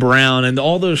Camden Brown and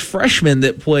all those freshmen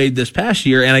that played this past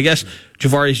year. And I guess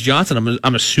Javarius Johnson,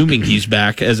 I'm assuming he's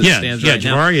back as it stands right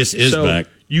now. Yeah, Javarius is back.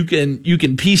 You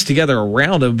can piece together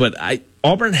around him, but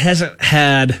Auburn hasn't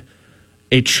had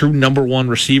a true number 1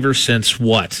 receiver since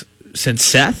what? Since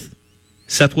Seth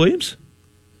Williams?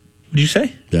 Would you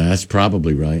say? That's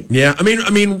probably right. Yeah,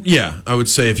 yeah. I would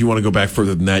say if you want to go back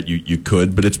further than that, you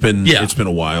could, but it's been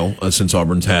a while since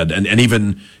Auburn's had, and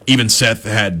even Seth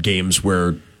had games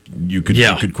where you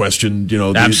could question,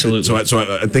 absolutely. So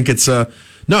I think it's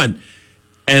no,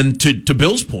 and to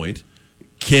Bill's point,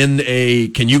 can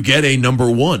you get a number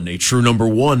 1, a true number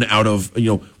 1 out of we're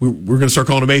going to start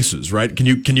calling them aces, right? Can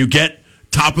you get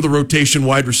top of the rotation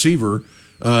wide receiver?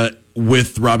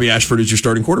 With Robbie Ashford as your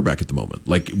starting quarterback at the moment,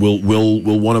 like will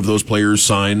one of those players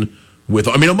sign with?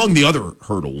 Among the other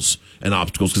hurdles and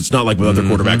obstacles, because it's not like with other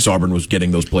quarterbacks, Auburn was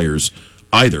getting those players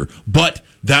either. But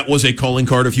that was a calling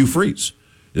card of Hugh Freeze.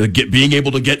 Being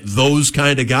able to get those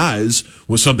kind of guys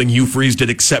was something Hugh Freeze did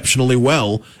exceptionally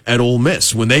well at Ole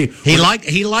Miss he likes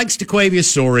DeQuavius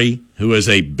Story, who is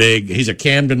he's a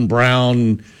Camden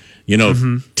Brown,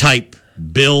 type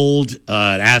build,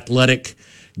 athletic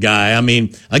guy.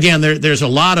 Again, there's a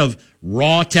lot of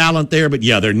raw talent there, but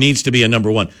yeah, there needs to be a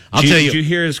number 1. Did you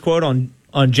hear his quote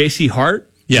on J.C. Hart?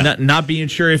 Yeah, not being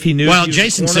sure if he knew. Well,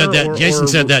 Jason said that. Jason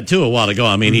said that too a while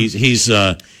ago. He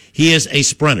is a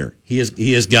sprinter. He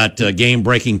has got game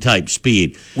breaking type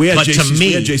speed. We had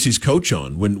JC's coach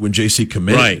on when JC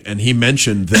committed, right, and he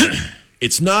mentioned that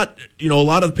it's not. A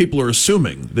lot of people are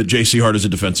assuming that J.C. Hart is a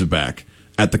defensive back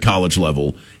at the college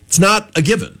level. It's not a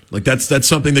given. Like that's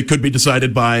something that could be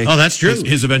decided by that's true.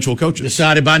 His eventual coaches.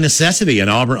 Decided by necessity, and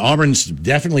Auburn's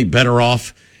definitely better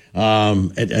off,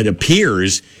 it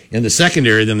appears, in the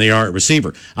secondary than they are at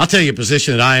receiver. I'll tell you a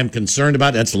position that I am concerned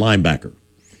about, that's the linebacker.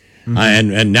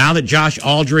 And now that Josh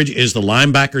Aldridge is the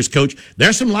linebackers coach,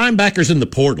 there's some linebackers in the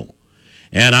portal.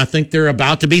 And I think there are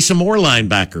about to be some more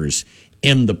linebackers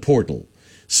in the portal.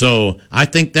 So I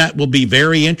think that will be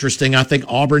very interesting. I think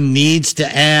Auburn needs to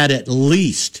add at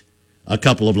least a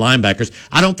couple of linebackers.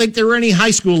 I don't think there are any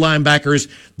high school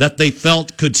linebackers that they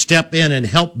felt could step in and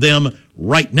help them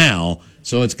right now.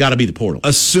 So it's got to be the portal.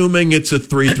 Assuming it's a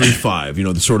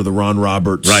 3-3-5, the sort of the Ron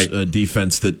Roberts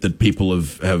defense that people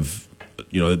have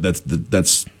that's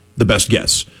the best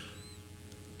guess.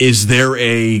 Is there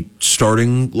a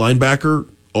starting linebacker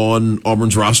on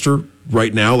Auburn's roster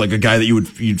right now, like a guy that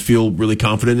you'd feel really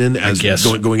confident in as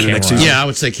going into next season? Yeah, I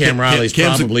would say Cam Riley's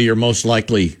probably your most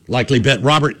likely bet.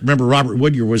 Robert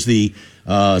Woodyer was the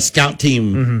scout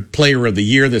team player of the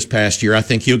year this past year. I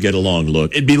think he'll get a long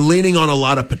look. It'd be leaning on a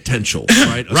lot of potential,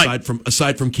 right?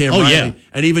 Aside from Cam Riley. Yeah.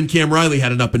 And even Cam Riley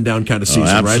had an up and down kind of season,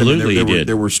 absolutely, right?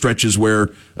 There were stretches where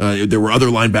there were other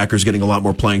linebackers getting a lot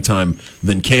more playing time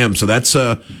than Cam. So that's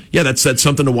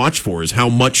something to watch for, is how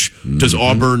much does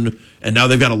Auburn, and now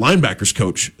they've got a linebackers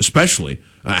coach especially,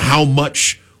 how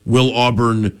much will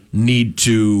Auburn need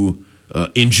to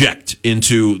inject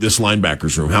into this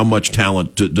linebackers room? How much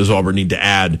talent does Auburn need to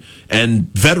add,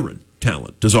 and veteran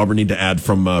talent does Auburn need to add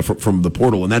from the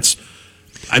portal? And that's.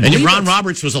 Ron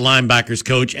Roberts was a linebackers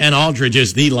coach, and Aldridge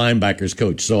is the linebackers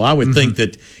coach. So I would think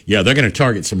that, they're going to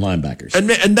target some linebackers.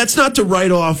 And that's not to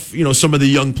write off, some of the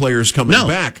young players coming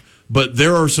back. But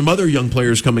there are some other young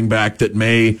players coming back that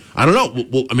may, I don't know.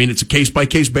 Well, it's a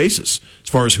case-by-case basis as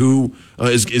far as who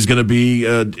is going to be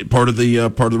part of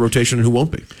the rotation and who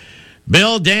won't be.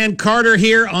 Bill, Dan Carter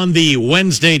here on the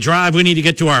Wednesday Drive. We need to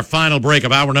get to our final break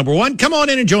of hour number 1. Come on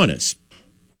in and join us.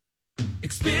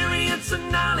 Experience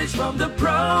and knowledge from the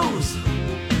pros.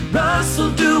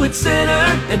 Russell Do-It Center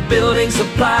and Building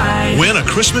Supply. Win a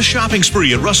Christmas shopping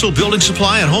spree at Russell Building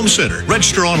Supply and Home Center.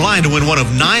 Register online to win one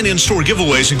of 9 in-store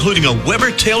giveaways, including a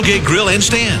Weber tailgate grill and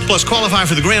stand. Plus, qualify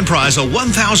for the grand prize, a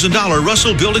 $1,000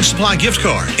 Russell Building Supply gift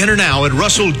card. Enter now at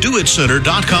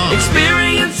RussellDoItCenter.com.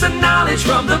 Experience and knowledge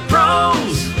from the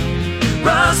pros.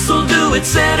 Russell Do-It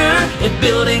Center and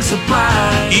Building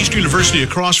Supply. East University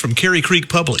across from Cary Creek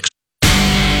Publix.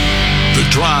 The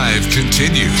Drive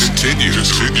continues. The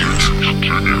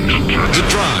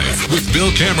Drive with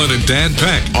Bill Cameron and Dan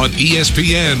Peck on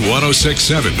ESPN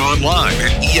 106.7. Online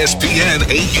at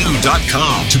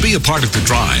ESPNAU.com. To be a part of The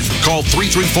Drive, call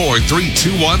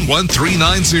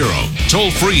 334-321-1390.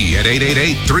 Toll free at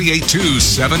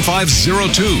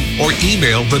 888-382-7502. Or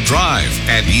email The Drive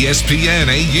at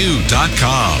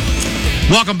ESPNAU.com.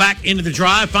 Welcome back into The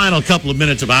Drive. Final couple of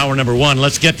minutes of hour number 1.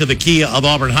 Let's get to the Kia of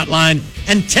Auburn hotline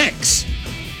and Tex.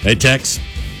 Hey, Tex.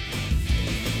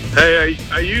 Hey,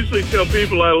 I usually tell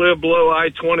people I live below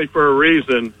I-20 for a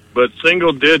reason, but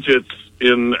single digits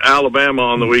in Alabama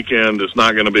on the weekend is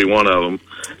not going to be one of them.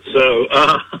 So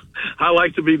I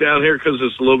like to be down here because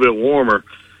it's a little bit warmer.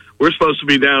 We're supposed to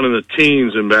be down in the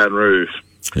teens in Baton Rouge.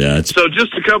 Yeah. So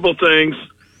just a couple things.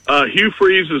 Hugh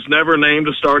Freeze is never named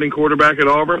a starting quarterback at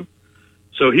Auburn.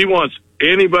 So he wants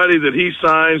anybody that he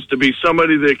signs to be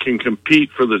somebody that can compete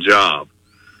for the job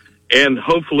and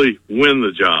hopefully win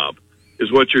the job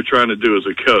is what you're trying to do as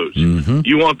a coach. Mm-hmm.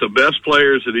 You want the best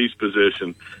players at each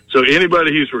position. So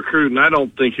anybody he's recruiting, I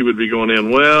don't think he would be going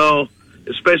in, well,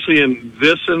 especially in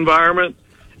this environment,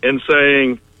 and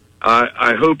saying,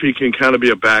 I hope he can kind of be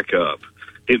a backup.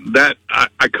 I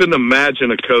couldn't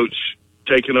imagine a coach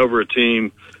taking over a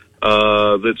team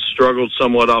that struggled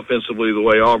somewhat offensively the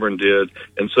way Auburn did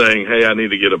and saying, hey, I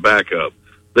need to get a backup.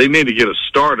 They need to get a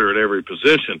starter at every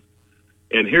position.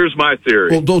 And here's my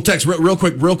theory. Well, Tex, real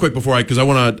quick before because I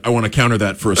want to counter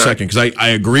that for a second because I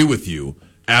agree with you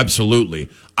absolutely.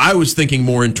 I was thinking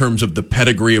more in terms of the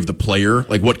pedigree of the player,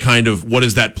 like what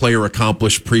has that player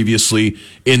accomplished previously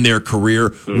in their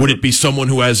career? Mm-hmm. Would it be someone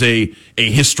who has a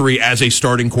history as a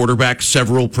starting quarterback,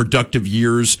 several productive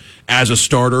years as a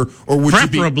starter, or would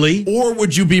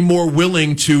you be more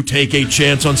willing to take a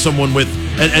chance on someone with?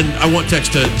 And I want Tex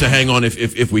to hang on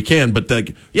if we can, but I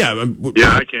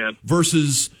can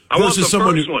versus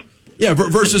someone who. Yeah,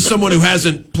 versus someone who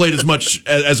hasn't played as much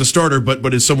as a starter,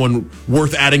 but is someone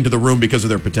worth adding to the room because of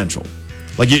their potential.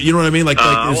 Like you know what I mean?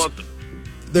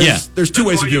 There's two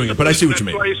ways of viewing it, but I see what you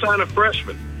mean. That's why you sign a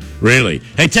freshman. Really?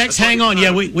 Hey, Tex, hang on.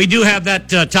 Yeah, we do have that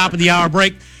top of the hour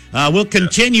break. We'll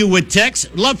continue with Tex.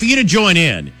 Love for you to join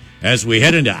in as we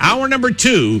head into hour number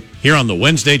 2 here on the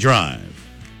Wednesday Drive.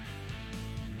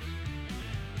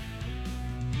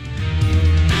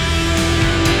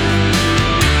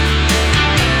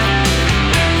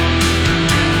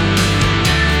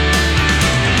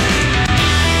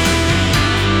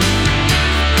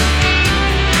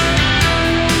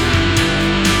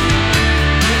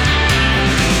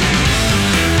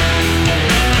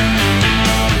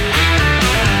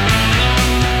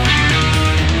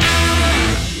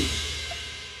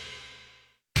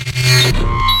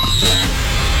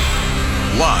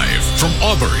 From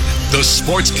Auburn, the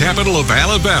sports capital of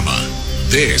Alabama,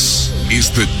 this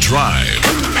is The Drive.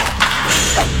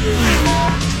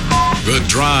 The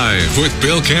Drive with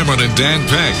Bill Cameron and Dan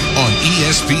Peck on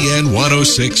ESPN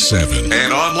 106.7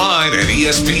 and online at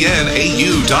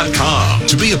ESPNAU.com.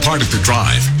 To be a part of The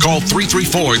Drive, call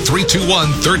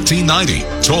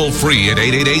 334-321-1390. Toll free at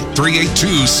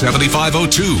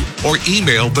 888-382-7502 or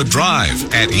email The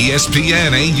Drive at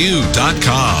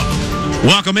ESPNAU.com.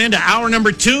 Welcome into hour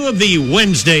number 2 of the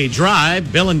Wednesday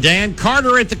Drive. Bill and Dan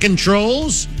Carter at the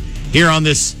controls here on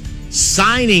this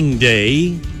signing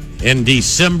day in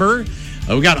December.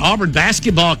 We got Auburn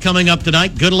basketball coming up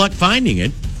tonight. Good luck finding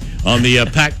it on the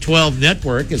Pac-12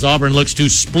 network as Auburn looks to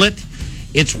split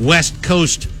its West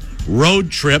Coast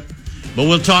road trip. But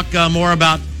we'll talk more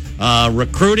about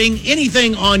recruiting,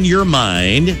 anything on your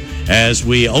mind as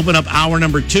we open up hour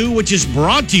number 2, which is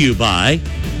brought to you by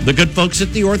the good folks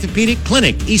at the Orthopedic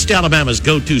Clinic, East Alabama's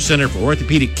go-to center for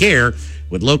orthopedic care,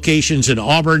 with locations in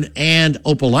Auburn and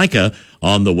Opelika,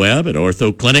 on the web at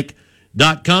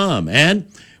orthoclinic.com. And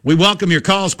we welcome your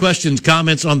calls, questions,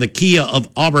 comments on the Kia of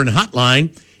Auburn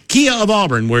hotline. Kia of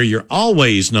Auburn, where you're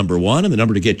always number one, and the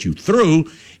number to get you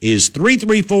through is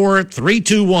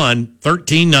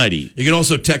 334-321-1390. You can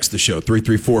also text the show,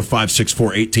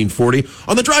 334-564-1840,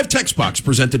 on the Drive text box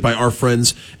presented by our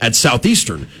friends at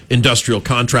Southeastern Industrial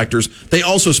Contractors. They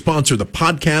also sponsor the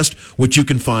podcast, which you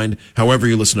can find however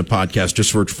you listen to podcasts.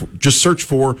 Just search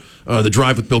for The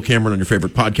Drive with Bill Cameron on your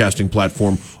favorite podcasting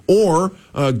platform, or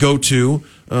go to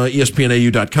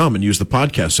ESPNAU.com and use the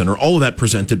podcast center. All of that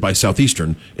presented by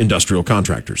Southeastern Industrial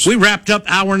Contractors. We wrapped up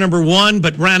hour number one,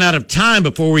 but ran out of time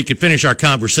before we could finish our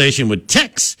conversation with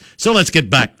Tex. So let's get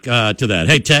back to that.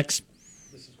 Hey, Tex.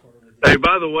 Hey,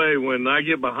 by the way, when I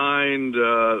get behind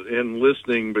in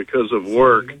listening because of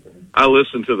work, I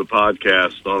listen to the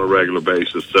podcast on a regular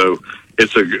basis. So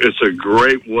it's a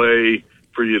great way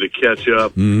for you to catch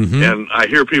up. Mm-hmm. And I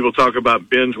hear people talk about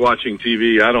binge watching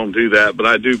TV. I don't do that, but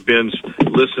I do binge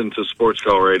listen to sports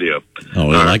call radio.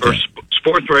 Oh, I like that.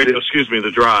 Sports radio, excuse me,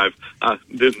 The Drive.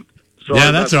 Didn't.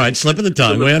 Yeah, that's all right. Slip of the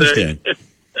tongue. We understand.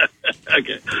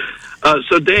 Okay.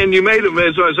 So Dan, you made it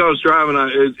as I was driving.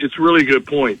 It's a really good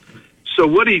point. So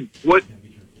what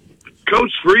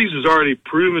Coach Freeze has already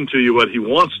proven to you what he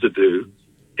wants to do.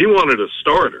 He wanted a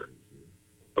starter,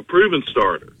 a proven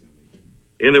starter.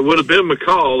 And it would have been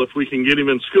McCall if we can get him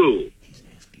in school.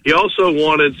 He also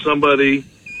wanted somebody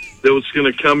that was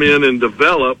going to come in and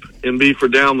develop and be for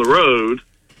down the road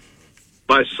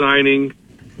by signing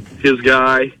his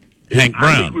guy. Hank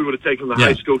Brown. I think we would have taken the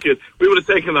high school kid. We would have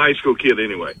taken the high school kid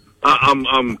anyway.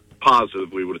 I'm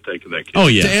positive we would have taken that kid. Oh,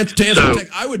 yeah. To answer,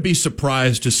 I would be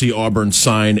surprised to see Auburn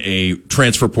sign a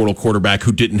transfer portal quarterback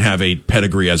who didn't have a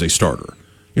pedigree as a starter.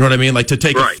 You know what I mean? Like to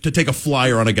take a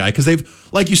flyer on a guy, because they've,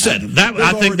 like you said,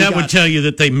 I think that would tell you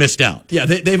that they missed out. Yeah,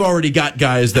 they've already got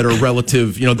guys that are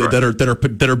relative,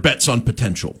 that are bets on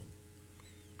potential.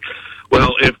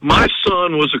 Well, if my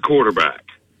son was a quarterback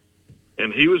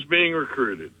and he was being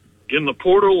recruited in the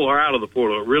portal or out of the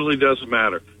portal, it really doesn't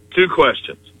matter. Two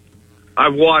questions.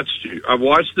 I've watched you. I've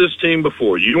watched this team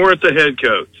before. You weren't the head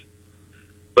coach,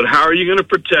 but how are you going to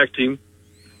protect him?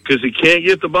 Because he can't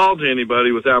get the ball to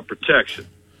anybody without protection.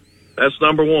 That's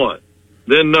number one.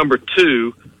 Then number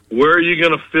two, where are you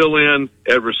going to fill in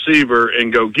at receiver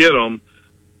and go get him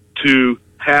to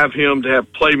have him to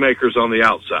have playmakers on the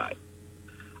outside?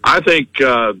 I think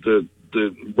the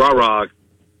rah-rah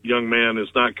young man is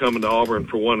not coming to Auburn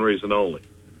for one reason only.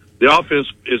 The offense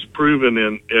is proven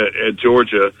at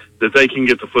Georgia that they can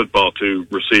get the football to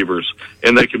receivers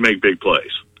and they can make big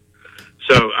plays.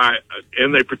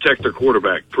 And they protect their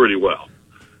quarterback pretty well.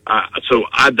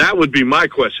 That would be my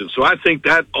question. So I think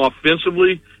that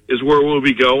offensively is where we'll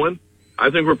be going. I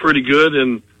think we're pretty good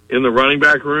in the running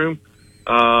back room.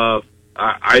 I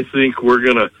think we're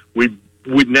gonna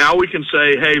now we can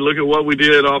say, hey, look at what we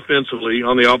did offensively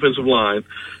on the offensive line.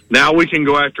 Now we can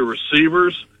go after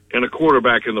receivers and a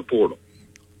quarterback in the portal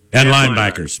and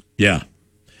linebackers. Yeah.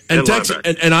 And Tex,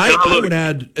 and I would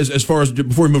add, as far as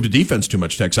before we move to defense too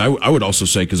much, Tex, I would also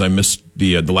say, because I missed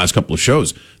the last couple of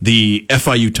shows, the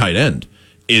FIU tight end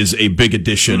is a big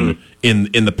addition in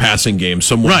the passing game.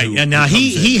 Someone right, and now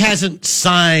he hasn't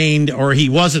signed, or he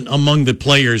wasn't among the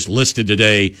players listed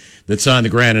today that signed the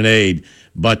grant and aid,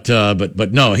 but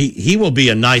no, he will be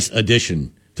a nice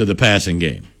addition to the passing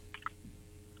game.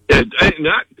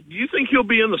 Do you think he'll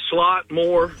be in the slot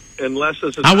more and less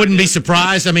as a I wouldn't be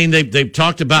surprised. I mean, they've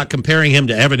talked about comparing him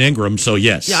to Evan Ingram, so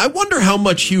yes. Yeah, I wonder how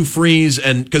much Hugh Freeze,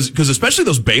 and because especially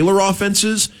those Baylor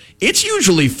offenses, it's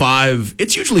usually five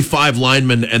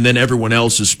linemen, and then everyone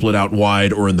else is split out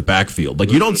wide or in the backfield.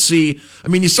 Like you don't see. I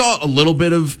mean, you saw a little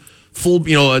bit of full,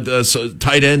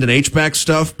 tight end and H-back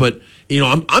stuff, but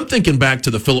I'm thinking back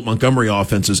to the Philip Montgomery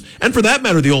offenses, and for that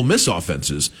matter, the Ole Miss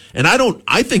offenses, and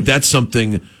I think that's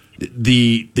something.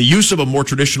 The use of a more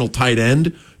traditional tight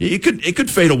end, it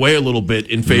could fade away a little bit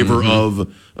in favor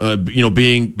of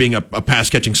being a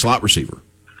pass catching slot receiver.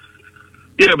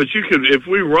 Yeah, but you could, if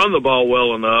we run the ball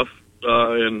well enough,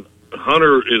 and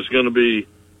Hunter is going to be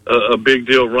a big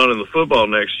deal running the football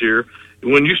next year.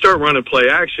 When you start running play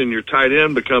action, your tight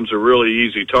end becomes a really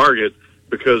easy target,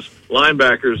 because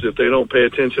linebackers, if they don't pay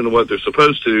attention to what they're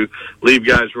supposed to, leave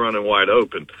guys running wide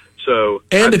open. So,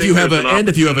 if you have a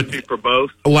for both.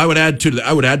 Well, I would add to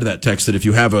that text that if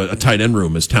you have a tight end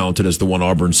room as talented as the one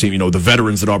Auburn seems, the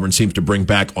veterans that Auburn seems to bring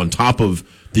back on top of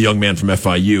the young man from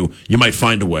FIU, you might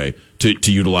find a way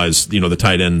to utilize the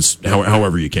tight ends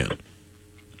however you can.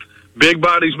 big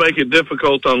bodies make it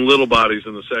difficult on little bodies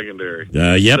in the secondary.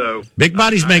 Yep. So, big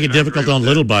bodies make it difficult on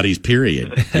little bodies,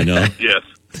 period. You know? Yes.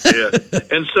 Yeah.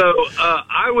 And so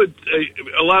I would,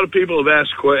 a lot of people have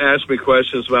asked me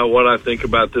questions about what I think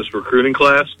about this recruiting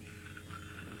class.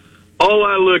 All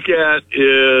I look at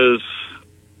is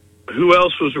who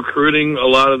else was recruiting a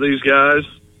lot of these guys.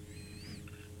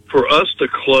 For us to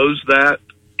close that,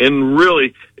 and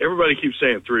really, everybody keeps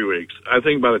saying 3 weeks. I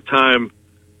think by the time,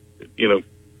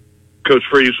 Coach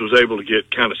Freeze was able to get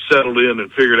kind of settled in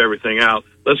and figured everything out,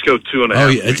 let's go 2.5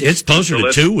 weeks. Yeah, it's closer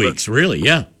to 2 weeks, really,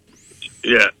 yeah.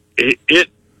 Yeah, it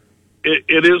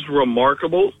is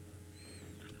remarkable.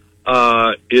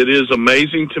 It is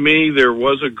amazing to me. There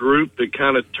was a group that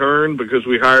kind of turned because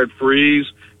we hired Freeze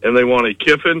and they wanted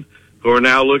Kiffin, who are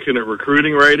now looking at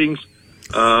recruiting ratings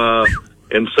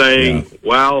and saying,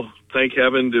 wow, thank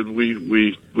heaven did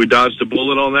we dodged a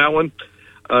bullet on that one.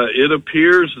 It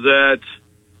appears that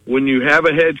when you have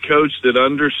a head coach that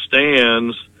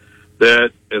understands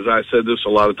that, as I said this a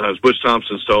lot of times, Butch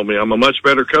Thompson's told me, I'm a much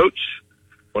better coach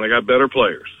when I got better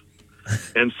players.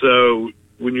 And so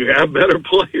when you have better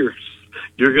players,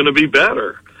 you're going to be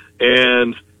better.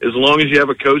 And as long as you have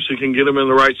a coach that can get them in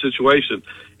the right situation.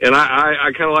 And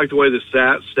I kind of like the way the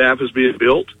staff is being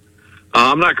built.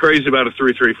 I'm not crazy about a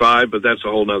 3-3-5, but that's a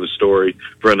whole nother story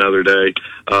for another day.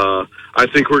 I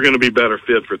think we're going to be better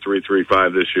fit for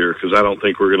 3-3-5 this year because I don't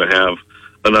think we're going to have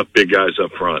enough big guys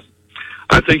up front.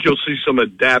 I think you'll see some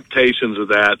adaptations of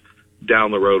that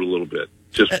down the road a little bit,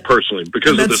 just personally,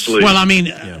 because of this league. Well, I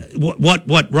mean,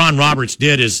 what Ron Roberts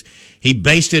did is he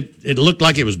based it looked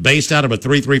like it was based out of a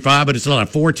 3-3-5, but it's not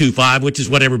a 4-2-5, which is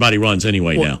what everybody runs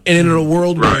anyway now. And in a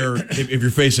world where if you're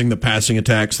facing the passing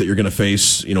attacks that you're going to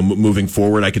face, moving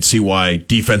forward, I could see why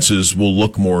defenses will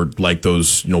look more like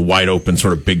those, wide open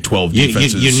sort of Big 12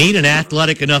 defenses. You need an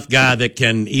athletic enough guy that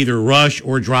can either rush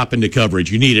or drop into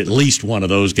coverage. You need at least one of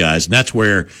those guys, and that's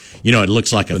where it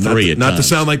looks like a three. Not to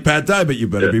sound like Pat Dye, but you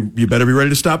better be ready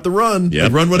to stop the run.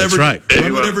 Yep, run whatever run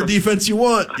whatever defense you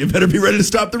want. You better be ready to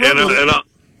stop the run. And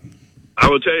I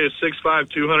will tell you, a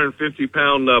 6'5",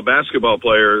 250-pound basketball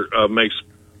player makes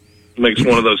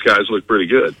one of those guys look pretty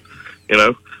good.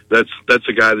 That's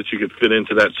a guy that you could fit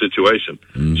into that situation.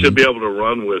 Mm-hmm. Should be able to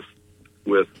run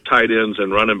with tight ends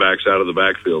and running backs out of the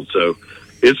backfield. So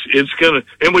it's gonna.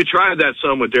 And we tried that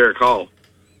some with Derek Hall.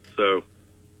 So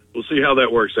we'll see how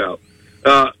that works out.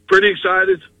 Pretty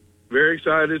excited, very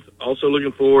excited. Also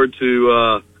looking forward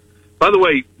to. By the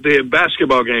way, the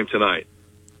basketball game tonight.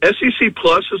 SEC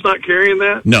Plus is not carrying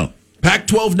that? No.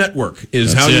 Pac-12 Network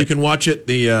is how you can watch it.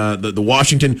 The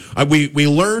Washington. We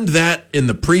learned that in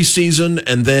the preseason,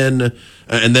 and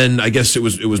then I guess it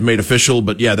was made official.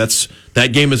 But yeah, that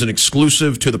game is an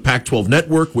exclusive to the Pac-12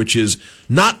 Network, which is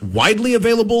not widely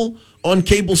available on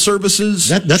cable services.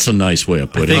 That's a nice way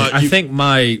of putting it. I think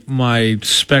my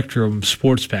Spectrum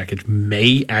Sports package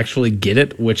may actually get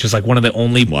it, which is like one of the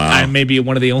only. I may be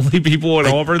one of the only people in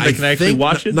Auburn that can actually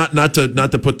watch it. Not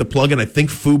to put the plug in. I think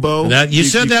Fubo. You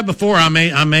said that before. I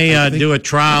may do a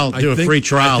trial, a free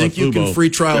trial. I think you can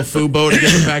free trial Fubo to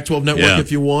get the Pac-12 Network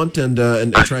if you want, and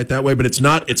try it that way. But it's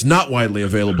not widely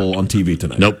available on TV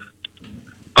tonight. Nope.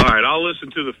 All right, I'll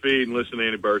listen to the feed and listen to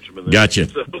Andy Burcham. Gotcha.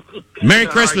 So, Merry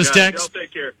Christmas, right, Tex. Y'all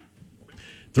take care.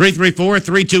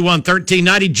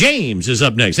 334-321-1390. James is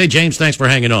up next. Hey, James, thanks for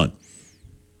hanging on.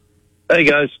 Hey,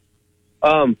 guys.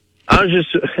 I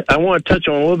want to touch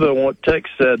on a little bit of what Tex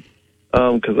said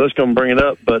because I was going to bring it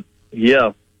up. But,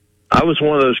 yeah, I was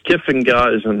one of those Kiffin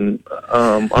guys, and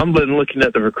I'm been looking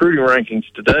at the recruiting rankings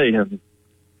today, and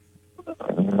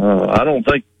I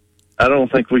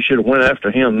don't think we should have went after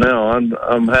him now.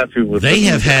 I'm happy with. They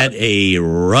have had a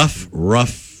rough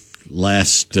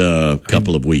last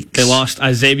couple of weeks. They lost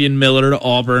Isaiah Miller to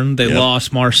Auburn. They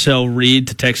lost Marcel Reed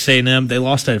to Texas A&M. They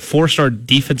lost a 4-star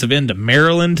defensive end to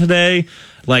Maryland today.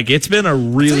 Like, it's been a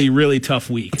really, really tough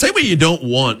week. I'll tell you what you don't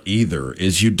want either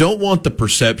is you don't want the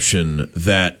perception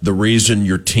that the reason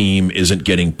your team isn't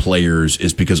getting players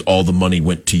is because all the money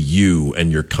went to you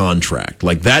and your contract.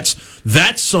 Like, that's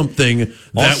something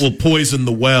that will poison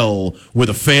the well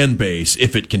with a fan base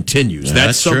if it continues. Yeah,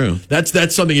 that's true.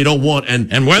 That's something you don't want.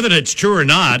 And whether it's true or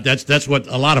not, that's what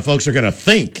a lot of folks are going to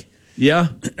think. Yeah,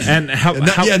 and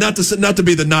not to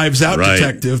be the knives out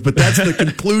detective, but that's the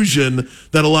conclusion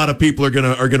that a lot of people are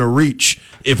gonna reach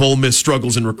if Ole Miss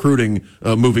struggles in recruiting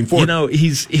moving forward.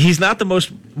 He's not the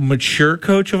most mature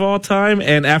coach of all time,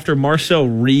 and after Marcel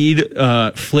Reed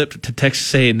flipped to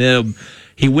Texas A&M,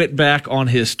 he went back on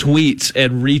his tweets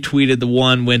and retweeted the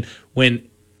one when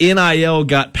NIL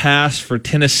got passed for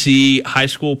Tennessee high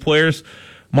school players.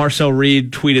 Marcel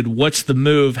Reed tweeted, "What's the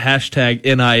move?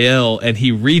 #NIL," and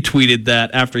he retweeted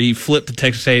that after he flipped to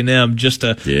Texas A&M just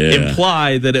to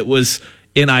imply that it was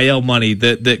NIL money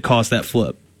that caused that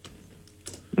flip.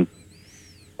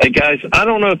 Hey, guys, I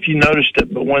don't know if you noticed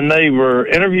it, but when they were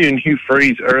interviewing Hugh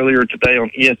Freeze earlier today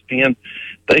on ESPN,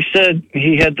 they said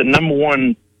he had the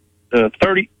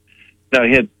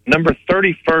he had number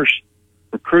 31st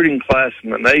recruiting class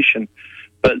in the nation.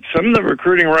 But some of the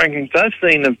recruiting rankings I've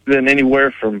seen have been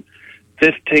anywhere from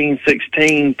 15,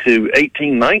 16 to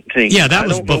 18, 19. Yeah, that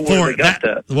was before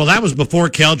that. Well, that was before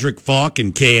Keldrick Falk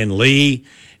and Kayan Lee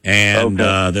and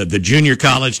the junior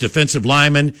college defensive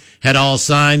linemen had all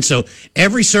signed. So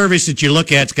every service that you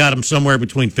look at's got them somewhere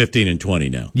between 15 and 20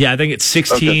 now. Yeah, I think it's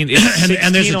 16. Okay. It's 16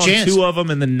 and there's a on chance. 2 of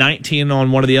them and then 19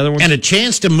 on one of the other ones. And a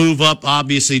chance to move up.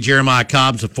 Obviously, Jeremiah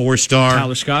Cobb's a 4-star.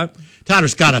 Tyler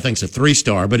Scott, I think, is a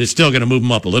 3-star, but it's still going to move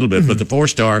him up a little bit. But the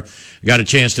 4-star got a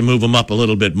chance to move him up a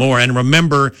little bit more. And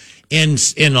remember, in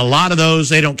a lot of those,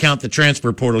 they don't count the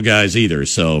transfer portal guys either.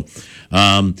 So,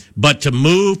 but to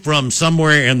move from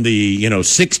somewhere in the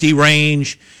 60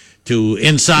 range to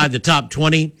inside the top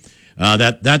 20,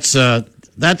 that's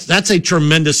a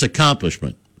tremendous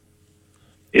accomplishment.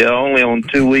 Yeah, only on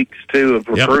 2 weeks too of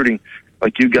recruiting,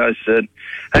 like you guys said.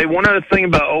 Hey, one other thing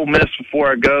about Ole Miss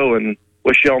before I go and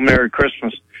wish y'all Merry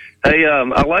Christmas. Hey,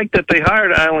 I like that they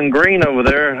hired Alan Green over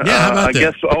there. Yeah, how about I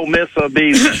guess Ole Miss will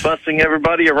be bussing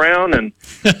everybody around, and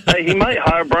hey, he might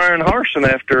hire Brian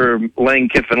Harsin after Lane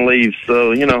Kiffin leaves.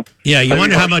 So Yeah, you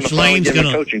wonder how much Lane's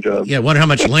going to. Yeah, wonder how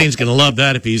much Lane's going to love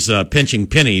that if he's pinching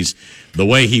pennies the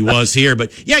way he was here.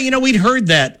 But yeah, we'd heard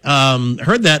that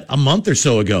a month or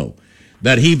so ago,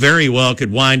 that he very well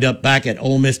could wind up back at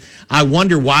Ole Miss. I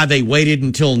wonder why they waited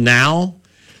until now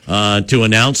to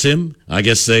announce him. I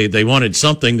guess they wanted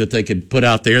something that they could put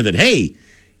out there that, hey,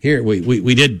 here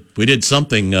we did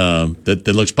something that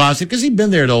looks positive, because he'd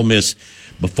been there at Ole Miss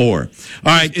before.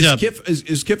 All right,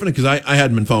 is Kiffin, because I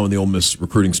hadn't been following the Ole Miss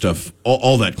recruiting stuff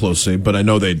all that closely, but I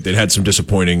know they'd had some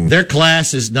disappointing. Their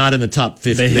class is not in the top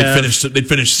 50. They'd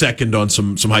finished second on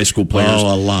some high school players.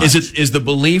 Oh, a lot. Is the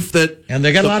belief that, and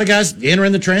they got a lot of guys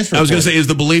entering the transfer? I was going to say, is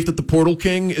the belief that the Portal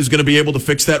King is going to be able to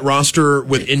fix that roster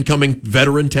with incoming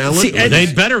veteran talent? See,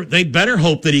 they'd better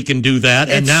hope that he can do that.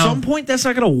 And at some point, that's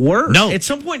not going to work. No, at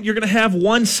some point, you're going to have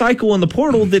one cycle in the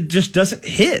portal that just doesn't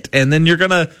hit, and then you're going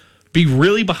to be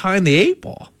really behind the 8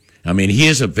 ball. I mean, he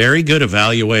is a very good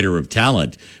evaluator of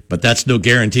talent, but that's no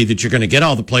guarantee that you're going to get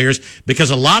all the players, because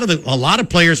a lot of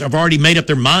players have already made up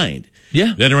their mind.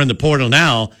 Yeah, that are in the portal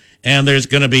now, and there's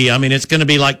going to be. I mean, it's going to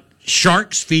be like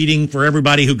sharks feeding for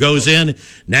everybody who goes in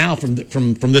now from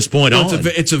this point on.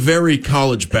 It's a very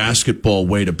college basketball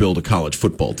way to build a college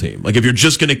football team. Like, if you're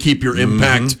just going to keep your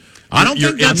impact, I don't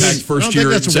think that's first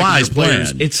year and second year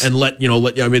players, and let.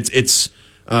 I mean, it's.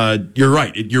 You're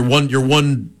right. You're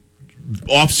one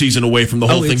off season away from the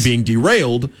whole thing being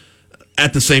derailed.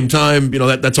 At the same time,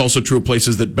 that's also true of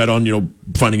places that bet on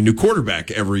finding a new quarterback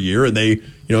every year, and they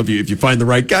if you find the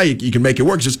right guy, you can make it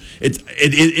work.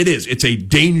 It's a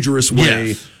dangerous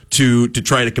way to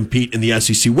try to compete in the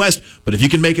SEC West. But if you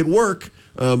can make it work,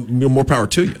 more power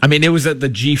to you. I mean, it was at the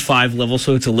G5 level,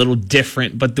 so it's a little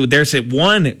different. But there's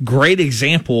one great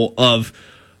example of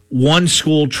one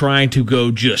school trying to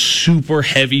go just super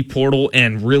heavy portal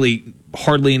and really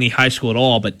hardly any high school at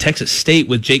all. But Texas State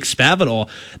with Jake Spavital,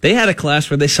 they had a class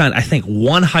where they signed, I think,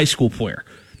 one high school player.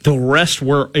 The rest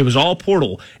it was all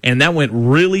portal, and that went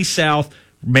really south,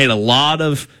 made a lot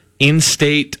of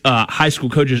in-state high school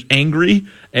coaches angry,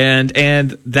 and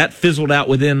that fizzled out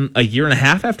within a year and a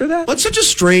half after that. Well, it's such a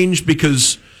strange,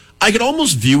 because I could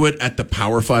almost view it at the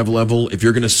Power 5 level. If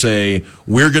you're going to say,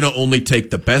 we're going to only take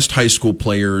the best high school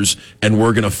players and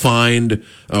we're going to find,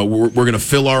 we're going to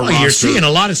fill our roster. You're seeing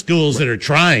a lot of schools that are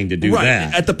trying to do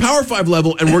that. At the Power 5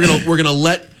 level, and we're going to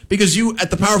let, because you at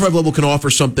the Power 5 level can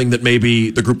offer something that maybe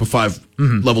the Group of 5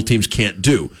 level teams can't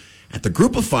do. At the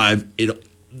Group of 5,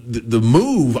 the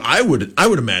move, I would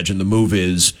imagine the move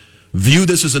is, view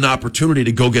this as an opportunity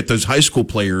to go get those high school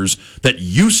players that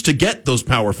used to get those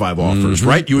Power 5 offers,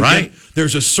 right? Right.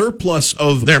 There's a surplus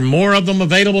of. There are more of them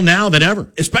available now than ever,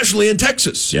 especially in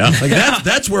Texas. Yeah, like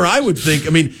that's where I would think. I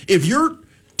mean, if you're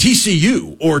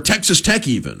TCU or Texas Tech,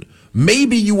 even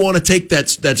maybe you want to take that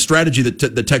strategy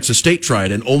that Texas State tried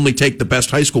and only take the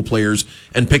best high school players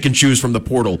and pick and choose from the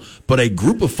portal. But a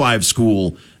Group of 5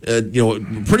 school,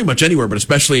 pretty much anywhere, but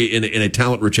especially in a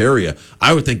talent-rich area,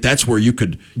 I would think that's where you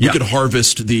could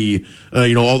harvest the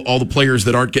all the players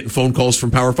that aren't getting phone calls from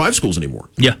Power 5 schools anymore.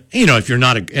 Yeah, if you're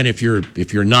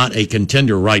not a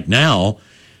contender right now,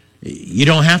 you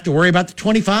don't have to worry about the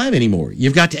 25 anymore.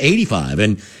 You've got to 85.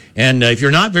 And if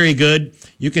you're not very good,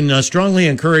 you can strongly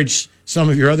encourage some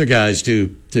of your other guys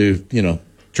to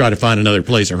try to find another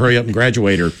place or hurry up and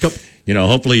graduate, or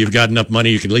hopefully you've got enough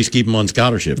money you can at least keep them on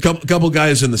scholarship. A couple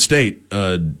guys in the state,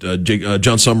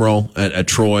 John Summerall at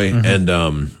Troy, and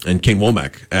King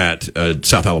Womack at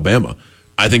South Alabama.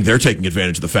 I think they're taking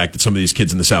advantage of the fact that some of these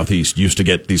kids in the Southeast used to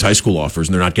get these high school offers,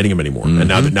 and they're not getting them anymore. And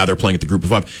now they're playing at the Group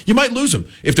of 5. You might lose them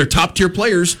if they're top tier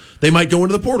players. They might go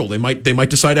into the portal. They might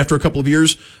decide after a couple of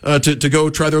years to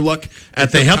go try their luck at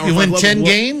if they help you win 10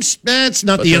 games. That's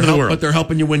not the end of the world. But they're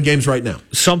helping you win games right now.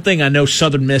 Something I know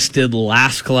Southern Miss did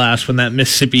last class when that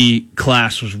Mississippi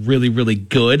class was really, really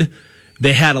good.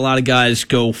 They had a lot of guys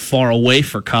go far away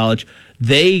for college.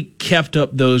 They kept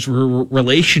up those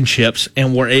relationships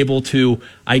and were able to,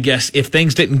 I guess, if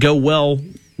things didn't go well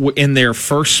in their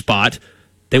first spot,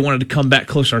 they wanted to come back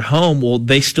closer at home. Well,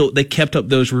 they kept up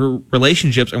those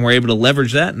relationships and were able to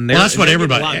leverage that. And that's what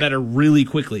everybody, a lot better really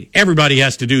quickly. Everybody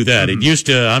has to do that. It used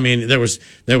to,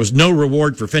 there was no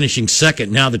reward for finishing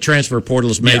second. Now the transfer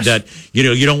portal has made that,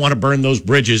 you don't want to burn those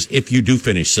bridges if you do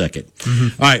finish second.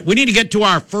 All right, we need to get to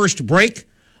our first break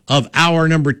of hour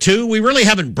number 2. We really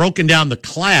haven't broken down the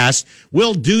class.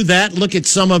 We'll do that, look at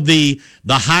some of the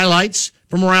highlights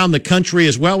from around the country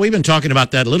as well. We've been talking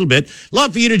about that a little bit.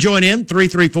 Love for you to join in,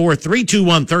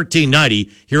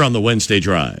 334-321-1390 here on the Wednesday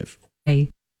Drive.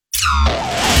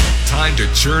 Time to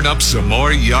churn up some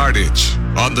more yardage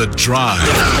on The Drive.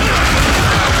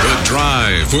 The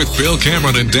Drive with Bill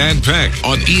Cameron and Dan Peck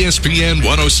on ESPN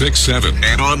 106.7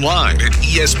 and online at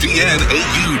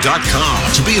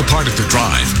ESPNAU.com. To be a part of The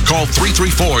Drive, call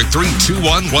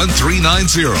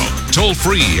 334-321-1390. Toll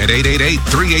free at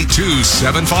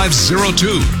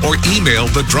 888-382-7502 or email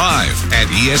The Drive at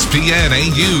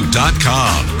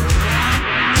ESPNAU.com.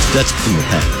 That's from the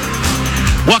past.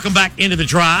 Welcome back into The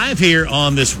Drive here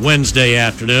on this Wednesday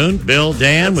afternoon. Bill,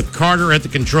 Dan, with Carter at the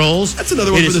controls. That's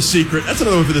another one for the secret. That's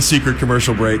another one for the secret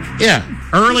commercial break. Yeah,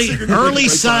 early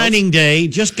signing day.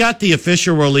 Just got the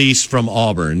official release from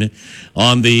Auburn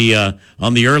on the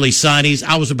early signees.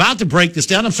 I was about to break this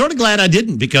down. I'm sort of glad I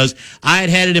didn't, because I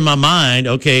had it in my mind.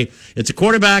 Okay, it's a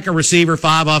quarterback, a receiver,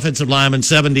 5 offensive linemen,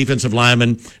 7 defensive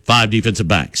linemen, 5 defensive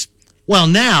backs. Well,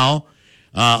 now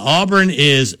Auburn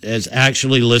is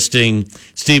actually listing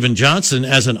Steven Johnson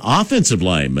as an offensive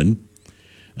lineman,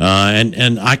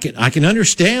 and I can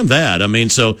understand that. I mean,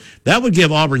 so that would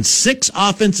give Auburn 6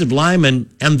 offensive linemen,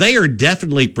 and they are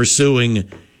definitely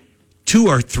pursuing 2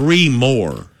 or 3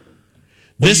 more.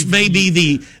 This may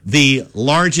be the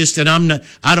largest, and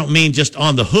I don't mean just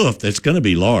on the hoof. That's going to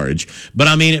be large, but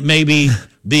I mean it may be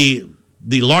the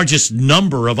largest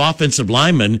number of offensive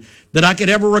linemen that I could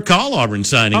ever recall Auburn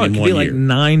signing in 1 year. It could be like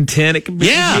 9, 10. It could be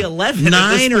 11.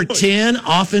 9 or 10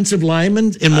 offensive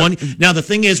linemen in one. Now, the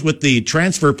thing is, with the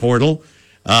transfer portal,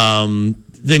 then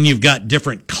you've got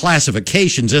different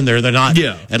classifications in there. They're not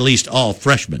at least all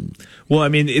freshmen. Well, I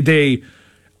mean,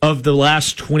 of the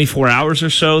last 24 hours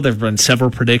or so, there have been several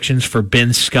predictions for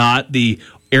Ben Scott, the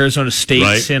Arizona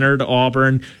State center to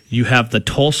Auburn. You have the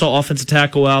Tulsa offensive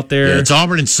tackle out there. Yeah, it's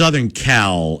Auburn and Southern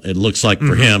Cal, it looks like,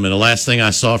 for him. And the last thing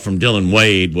I saw from Dylan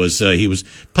Wade was he was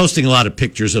posting a lot of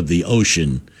pictures of the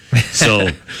ocean. So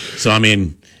I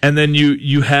mean. And then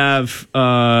you have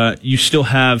you still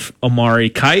have Amari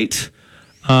Kite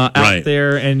out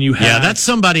there, and you have that's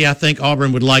somebody I think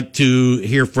Auburn would like to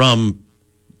hear from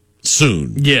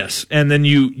soon. Yes, and then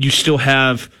you still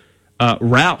have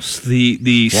Rouse,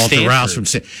 the Walter Stanford. Rouse from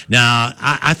now.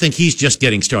 I think he's just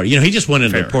getting started. He just went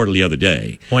into the portal the other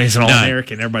day. Well, he's an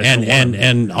All-American. Everybody's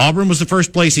and Auburn was the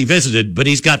first place he visited, but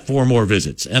he's got 4 more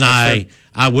visits, and I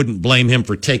wouldn't blame him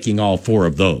for taking all 4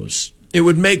 of those. It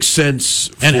would make sense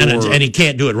for... And he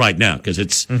can't do it right now because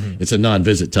it's a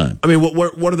non-visit time. I mean,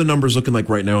 what are the numbers looking like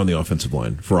right now on the offensive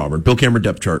line for Auburn? Bill Cameron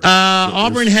depth chart.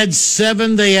 Auburn had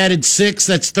 7. They added 6.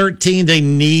 That's 13. They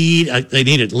need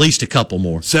at least a couple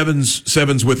more.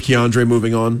 Sevens with Keandre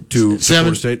moving on to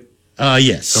Florida State?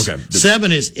 Yes. Okay.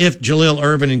 7 is if Jaleel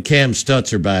Irvin and Cam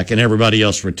Stutz are back and everybody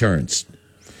else returns.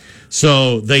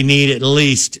 So they need at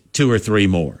least 2 or 3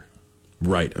 more.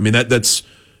 Right. I mean, that's...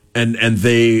 And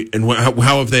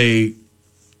how have they?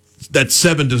 That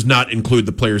 7 does not include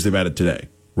the players they've added today,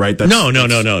 right? No.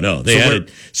 They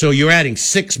added. So you're adding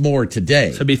 6 more today.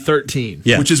 So it'd be 13.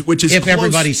 Yeah, which is if close.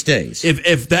 Everybody stays.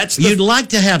 If that's you'd like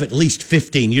to have at least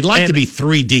 15. You'd like to be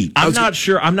 3 deep. I'm not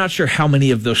sure how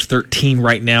many of those 13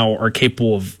 right now are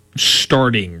capable of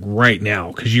starting right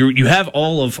now, because you have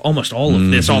almost all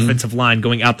of this offensive line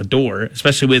going out the door,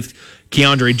 especially with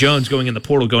Keandre Jones going in the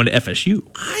portal, going to FSU.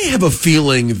 I have a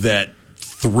feeling that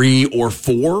 3 or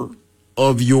 4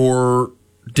 of your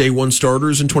day one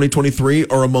starters in 2023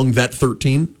 are among that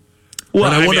 13? Well,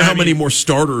 and I wonder how many more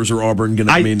starters are Auburn going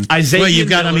to Isaiah well, you've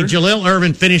got, Miller. Jaleel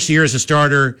Irvin finished the year as a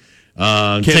starter.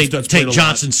 Tate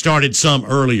Johnson started some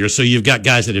earlier, so you've got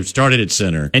guys that have started at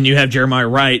center. And you have Jeremiah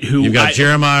Wright, who you've got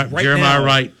Jeremiah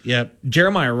Wright. Yep.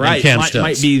 Jeremiah Wright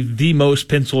might be the most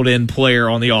penciled in player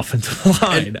on the offensive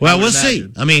line. Well, we'll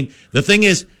see. I mean, the thing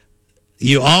is,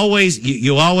 you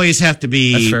always have to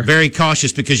be very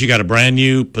cautious because you got a brand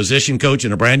new position coach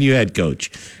and a brand new head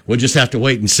coach. We'll just have to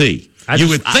wait and see.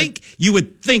 You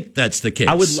would think that's the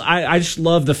case. I just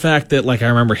love the fact that, like, I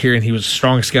remember hearing he was the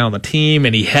strongest guy on the team,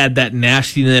 and he had that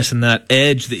nastiness and that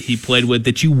edge that he played with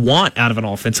that you want out of an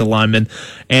offensive lineman.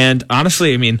 And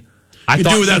honestly, I mean, you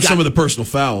do without some of the personal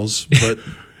fouls, but.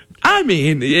 I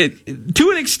mean,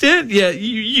 to an extent, yeah,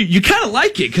 you kind of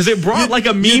like it because it brought like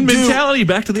a mean mentality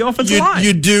back to the offensive line.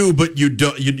 You do, but you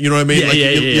don't. You know what I mean?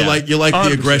 You like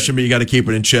the aggression, but you got to keep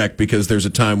it in check because there's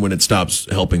a time when it stops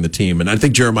helping the team. And I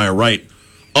think Jeremiah Wright,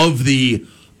 of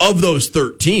those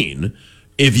 13,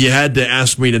 if you had to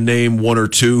ask me to name one or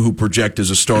two who project as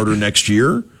a starter next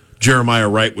year, Jeremiah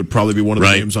Wright would probably be one of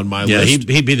the names on my list.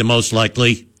 Yeah, he'd be the most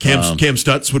likely. Cam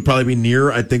Stutz would probably be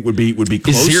near. I think would be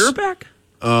close. Is Zero back?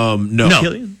 No.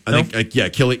 Killian? I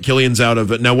think Killian's out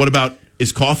of it. Now, what about,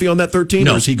 is Coffey on that 13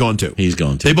 or is he gone too? He's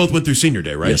gone too. They both went through senior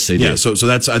day, right? Yes, they did. Yeah, so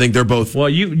that's, I think they're both.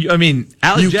 Well,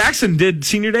 Alex Jackson did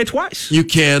senior day twice. You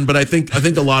can, but I think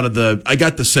a lot of I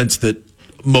got the sense that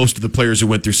most of the players who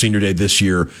went through senior day this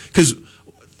year, because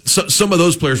some of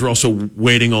those players were also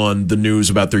waiting on the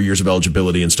news about their years of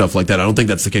eligibility and stuff like that. I don't think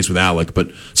that's the case with Alec, but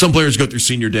some players go through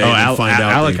senior day and find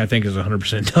out. Alec, I think, is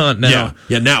 100% done now.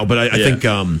 Yeah, now, but I think.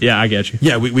 I get you.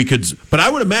 Yeah, we could, but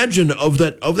I would imagine of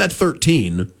that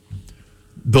 13,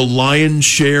 the lion's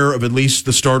share of at least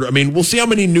the starter. I mean, we'll see how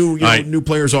many new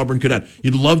players Auburn could add.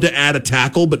 You'd love to add a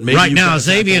tackle, but maybe right now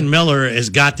Xavier Miller has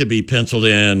got to be penciled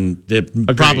in.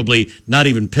 Probably not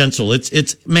even pencil.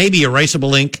 It's maybe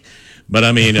erasable ink. But,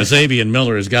 I mean, Xavier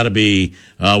Miller has got to be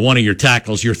one of your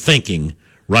tackles you're thinking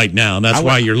right now. And that's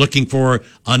why you're looking for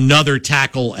another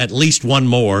tackle, at least one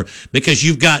more, because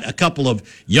you've got a couple of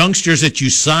youngsters that you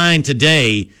signed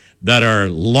today that are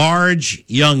large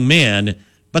young men,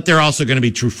 but they're also going to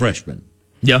be true freshmen.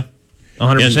 Yeah,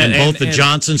 100%. And both the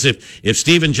Johnsons, if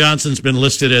Steven Johnson's been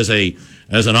listed as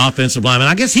an offensive lineman,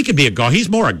 I guess he could be a guard. He's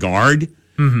more a guard,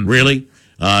 really.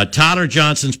 Tyler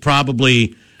Johnson's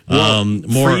probably...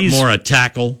 more a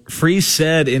tackle. Freeze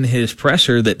said in his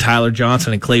presser that Tyler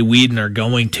Johnson and Clay Whedon are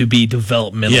going to be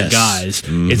developmental guys.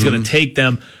 Mm-hmm. It's going to take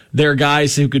them. They're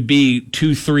guys who could be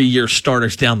 2-3 year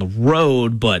starters down the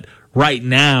road, but right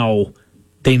now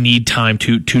they need time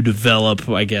to develop.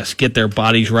 I guess get their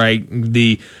bodies right.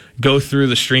 Go through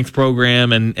the strength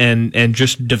program and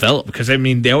just develop. Because I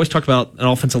mean, they always talk about an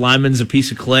offensive lineman's a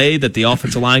piece of clay that the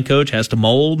offensive line coach has to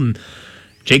mold. And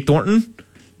Jake Thornton.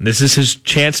 This is his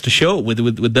chance to show it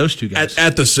with those two guys.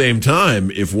 At the same time,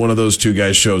 if one of those two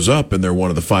guys shows up and they're one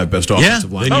of the 5 best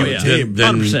offensive linemen on the team,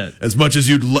 then 100%. As much as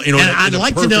you'd, in I'd a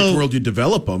like perfect to know, world, you'd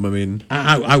develop them. I mean,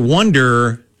 I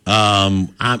wonder.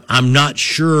 I'm not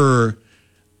sure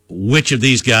which of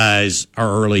these guys are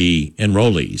early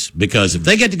enrollees, because if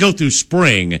they get to go through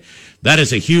spring, that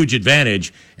is a huge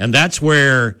advantage, and that's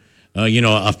where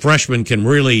a freshman can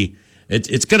really.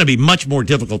 It's going to be much more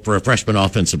difficult for a freshman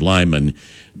offensive lineman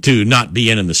to not be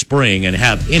in the spring and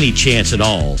have any chance at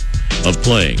all of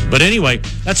playing. But anyway,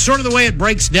 that's sort of the way it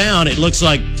breaks down. It looks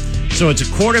like, so it's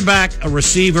a quarterback, a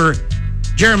receiver.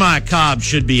 Jeremiah Cobb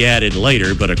should be added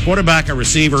later, but a quarterback, a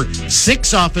receiver,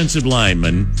 6 offensive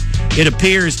linemen. It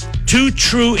appears 2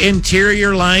 true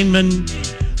interior linemen,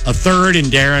 a third in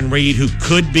Darren Reed, who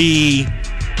could be,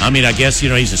 I guess,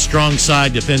 he's a strong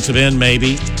side defensive end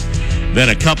maybe. Then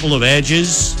a couple of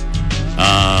edges,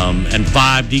 and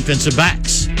 5 defensive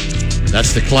backs.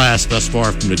 That's the class thus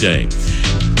far from today.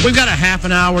 We've got a half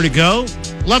an hour to go.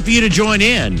 Love for you to join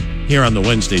in here on the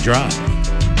Wednesday Drive.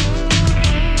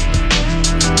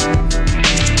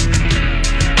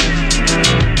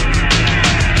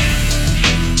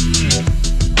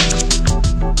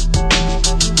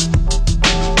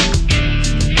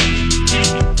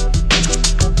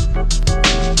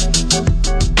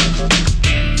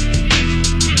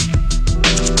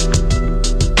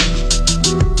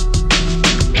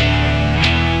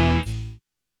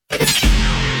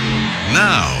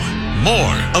 Now,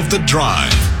 more of The Drive.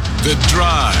 The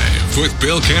Drive with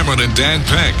Bill Cameron and Dan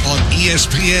Peck on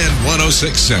ESPN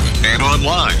 106.7 and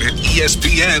online at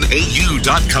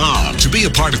ESPNAU.com. To be a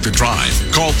part of The Drive,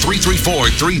 call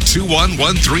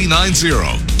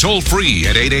 334-321-1390. Toll free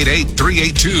at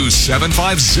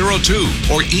 888-382-7502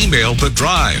 or email The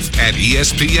Drive at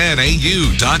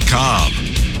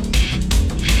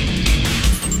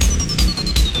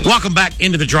ESPNAU.com. Welcome back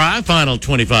into The Drive. Final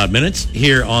 25 minutes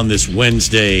here on this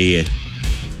Wednesday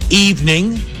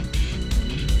evening.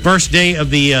 First day of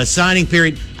the signing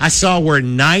period. I saw where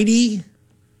 90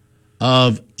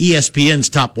 of ESPN's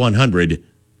top 100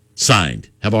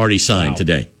 have already signed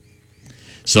today.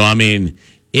 So, I mean,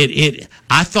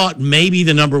 I thought maybe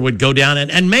the number would go down,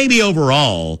 and maybe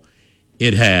overall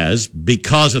it has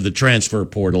because of the transfer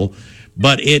portal,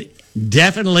 but it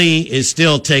definitely is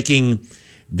still taking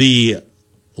the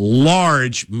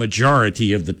large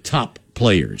majority of the top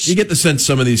players. You get the sense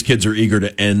some of these kids are eager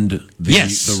to end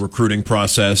the recruiting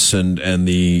process and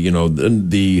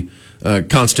the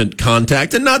constant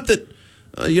contact, and not that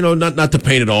not to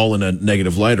paint it all in a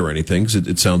negative light or anything. 'Cause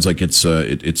it sounds like it's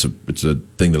a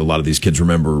thing that a lot of these kids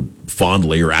remember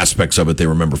fondly, or aspects of it they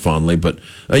remember fondly. But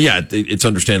it's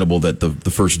understandable that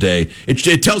the first day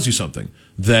it tells you something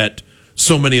that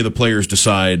so many of the players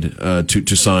decide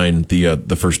to sign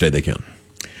the first day they can.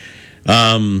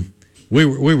 We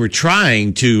were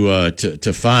trying to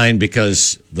find,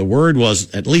 because the word was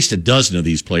at least a dozen of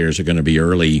these players are going to be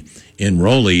early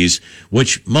enrollees,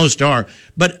 which most are.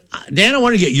 But Dan, I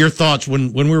want to get your thoughts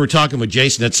when we were talking with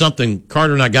Jason. That's something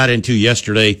Carter and I got into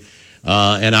yesterday,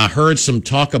 and I heard some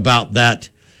talk about that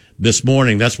this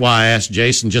morning. That's why I asked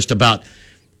Jason just about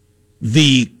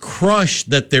the crush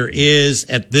that there is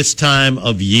at this time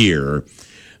of year.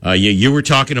 You were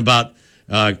talking about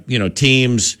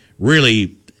teams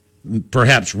really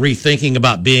perhaps rethinking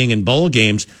about being in bowl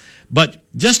games. But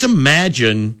just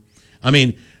imagine, I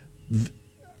mean,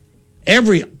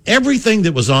 everything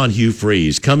that was on Hugh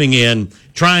Freeze coming in,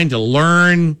 trying to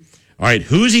learn, all right,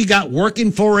 who's he got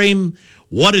working for him?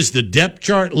 What does the depth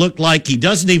chart look like? He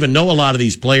doesn't even know a lot of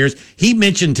these players. He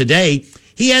mentioned today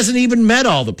he hasn't even met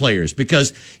all the players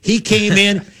because he came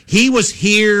in, he was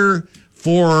here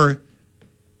for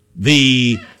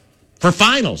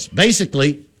finals,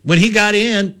 basically. When he got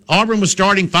in, Auburn was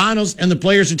starting finals, and the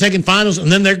players are taking finals,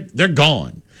 and then they're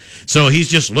gone. So he's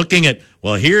just looking at,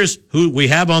 well, here's who we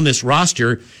have on this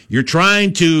roster. You're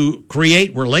trying to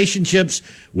create relationships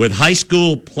with high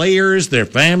school players, their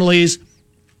families,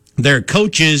 their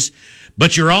coaches,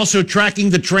 but you're also tracking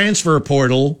the transfer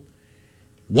portal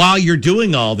while you're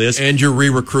doing all this. And you're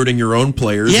re-recruiting your own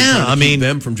players. Yeah, and keep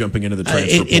them from jumping into the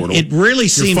transfer portal. It really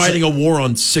seems you're fighting a war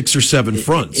on 6 or 7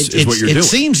 fronts, is what you're doing. It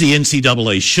seems the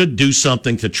NCAA should do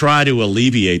something to try to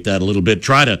alleviate that a little bit,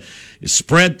 try to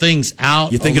spread things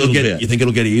out You think it'll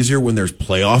get easier when there's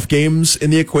playoff games in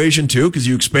the equation, too? Because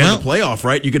you expand the playoff,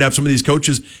 right? You could have some of these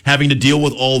coaches having to deal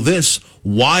with all this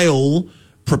while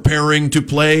preparing to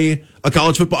play a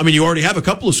college football. I mean, you already have a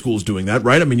couple of schools doing that,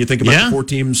 right? I mean, you think about the 4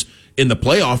 teams in the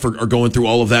playoff are going through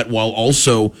all of that while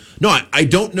also. No, I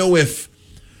don't know if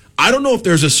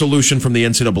there's a solution from the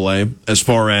NCAA as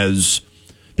far as,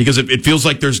 because it feels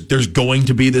like there's going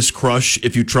to be this crush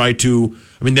if you try to.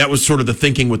 I mean, that was sort of the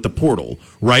thinking with the portal,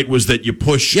 right? Was that you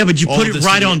push? Yeah, but you put it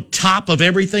right on top of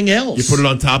everything else. You put it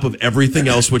on top of everything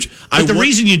else, which the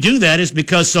reason you do that is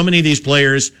because so many of these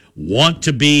players want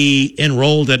to be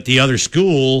enrolled at the other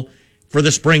school for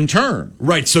the spring term.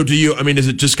 Right. So is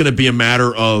it just going to be a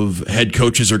matter of head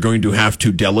coaches are going to have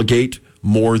to delegate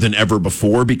more than ever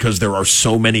before because there are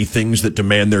so many things that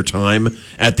demand their time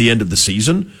at the end of the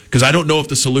season? Because I don't know if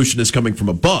the solution is coming from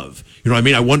above. You know what I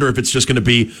mean? I wonder if it's just going to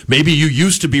be, maybe you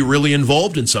used to be really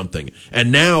involved in something,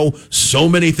 and now so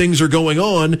many things are going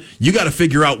on, you got to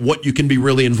figure out what you can be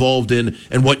really involved in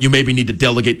and what you maybe need to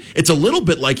delegate. It's a little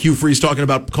bit like Hugh Freeze talking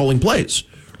about calling plays.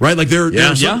 Right? Like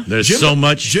there's so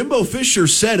much. Jimbo Fisher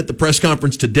said at the press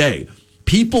conference today,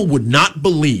 people would not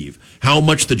believe how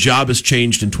much the job has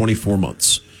changed in 24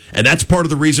 months. And that's part of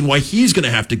the reason why he's going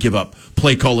to have to give up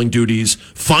play calling duties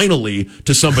finally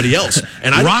to somebody else.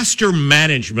 And roster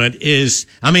management is,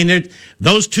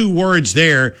 those 2 words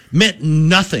there meant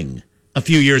nothing a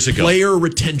few years ago. Player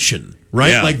retention,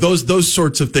 right? Yeah. Like those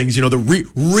sorts of things.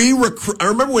 The re-recruit. I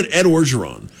remember when Ed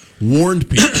Orgeron warned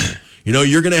people,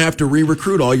 you're going to have to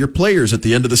re-recruit all your players at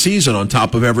the end of the season on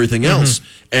top of everything else.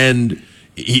 And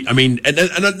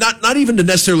not even to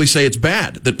necessarily say it's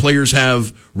bad that players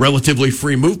have relatively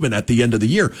free movement at the end of the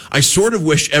year. I sort of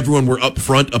wish everyone were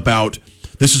upfront about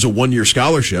this is a 1-year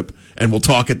scholarship, and we'll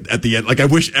talk at the end. Like, I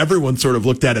wish everyone sort of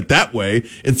looked at it that way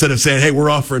instead of saying, hey,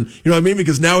 we're offering, you know what I mean?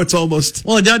 Because now it's almost...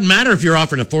 Well, it doesn't matter if you're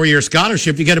offering a 4-year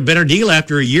scholarship. You get a better deal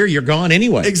after a year, you're gone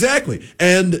anyway. Exactly.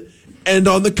 And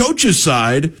on the coach's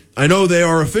side, I know they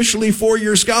are officially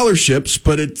 4-year scholarships,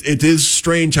 but it is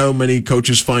strange how many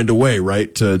coaches find a way,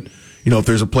 right? To, you know, if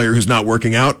there's a player who's not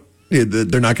working out,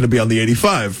 they're not going to be on the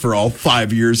 85 for all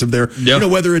 5 years of their, you know,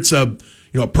 whether it's a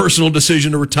personal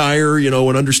decision to retire, you know,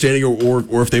 an understanding,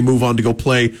 or if they move on to go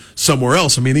play somewhere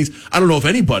else. I mean, I don't know if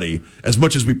anybody, as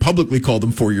much as we publicly call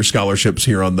them 4-year scholarships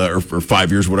here on or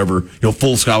 5 years, whatever, you know,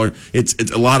 full scholar. It's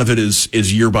a lot of it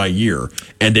is year by year,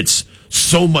 and it's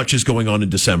so much is going on in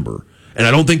December. And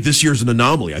I don't think this year's an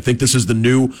anomaly. I think this is the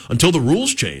new, until the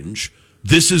rules change,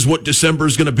 this is what December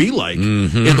is going to be like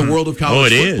in the world of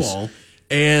college football.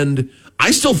 And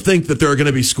I still think that there are going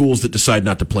to be schools that decide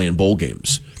not to play in bowl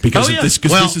games because this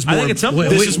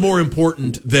is more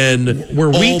important than. Were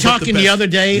we talking the other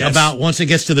day about once it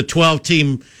gets to the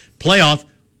 12-team playoff?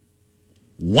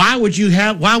 Why would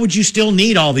you still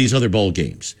need all these other bowl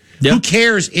games? Yep. Who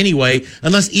cares anyway?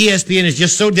 Unless ESPN is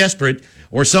just so desperate,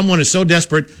 or someone is so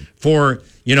desperate for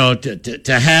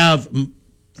to have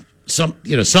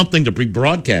something to be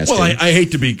broadcasting. Well, I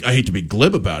hate to be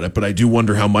glib about it, but I do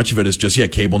wonder how much of it is just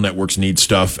cable networks need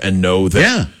stuff and know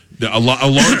that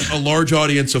a large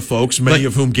audience of folks, many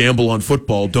of whom gamble on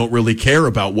football, don't really care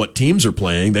about what teams are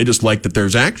playing. They just like that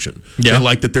there's action. They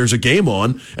like that there's a game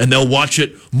on, and they'll watch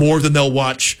it more than they'll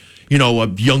watch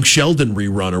a Young Sheldon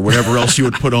rerun or whatever else you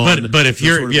would put on. but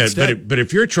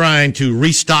if you're trying to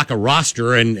restock a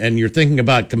roster and you're thinking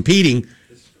about competing.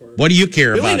 What do you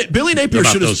care about? Billy Napier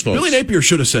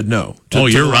should have said no.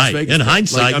 You're right. In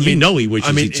hindsight, he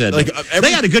wishes he'd said no.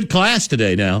 They had a good class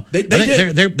today. Now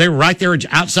they're right there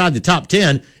outside the top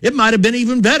 10. It might have been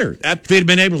even better if they'd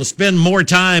been able to spend more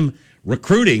time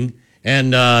recruiting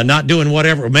and not doing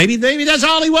whatever. Maybe that's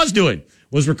all he was doing.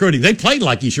 Was recruiting. They played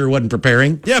like he sure wasn't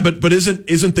preparing. Yeah, but isn't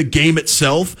the game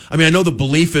itself? I mean, I know the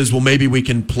belief is, well, maybe we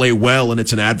can play well, and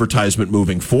it's an advertisement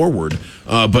moving forward.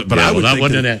 But I would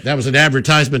think that was an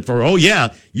advertisement for. Oh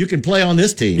yeah, you can play on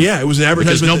this team. Yeah, it was an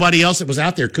advertisement because nobody else that was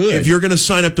out there could. If you're going to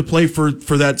sign up to play for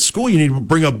that school, you need to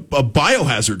bring a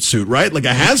biohazard suit, right? Like a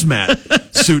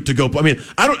hazmat suit to go. I mean,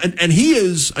 I don't. And he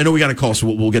is. I know we got a call, so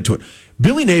we'll get to it.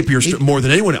 Billy Napier, more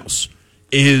than anyone else,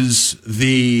 is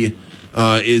the.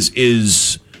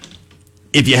 Is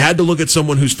if you had to look at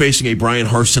someone who's facing a Brian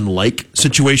Harsin-like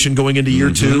situation going into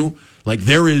year two, like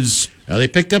there is. They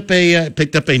picked up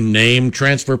a name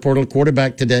transfer portal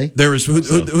quarterback today. There is who's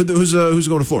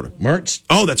going to Florida? Mertz.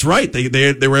 Oh, that's right.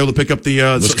 They were able to pick up the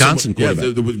Wisconsin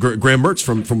quarterback, the Graham Mertz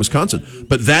from Wisconsin.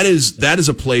 But that is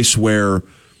a place where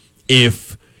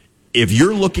if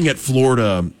you're looking at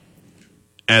Florida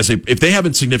if they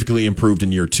haven't significantly improved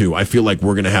in year two, I feel like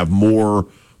we're going to have more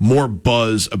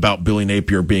buzz about Billy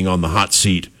Napier being on the hot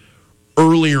seat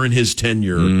earlier in his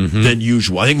tenure than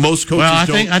usual. I think most coaches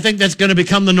I think that's going to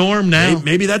become the norm now.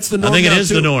 Maybe that's the norm. I think it is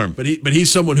the norm. But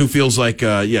he's someone who feels like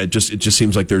it just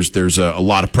seems like there's a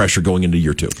lot of pressure going into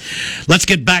year two. Let's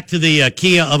get back to the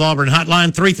Kia of Auburn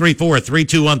hotline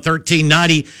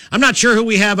 334-321-1390. I'm not sure who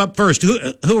we have up first.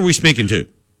 Who are we speaking to?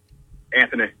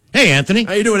 Anthony. Hey, Anthony.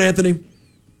 How you doing, Anthony?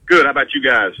 Good. How about you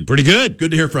guys? Pretty good. Good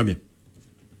to hear from you.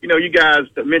 You know, you guys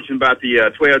mentioned about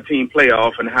the 12-team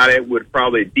playoff and how that would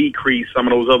probably decrease some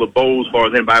of those other bowls as far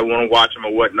as anybody want to watch them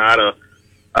or whatnot.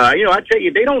 I tell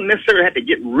you, they don't necessarily have to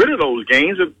get rid of those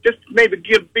games. Just maybe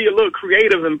be a little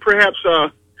creative and perhaps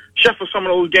shuffle some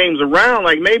of those games around.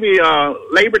 Like maybe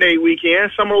Labor Day weekend,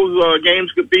 some of those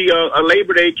games could be a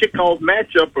Labor Day kickoff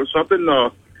matchup or something.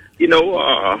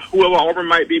 Whoever Auburn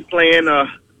might be playing,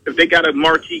 if they got a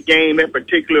marquee game that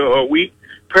particular week.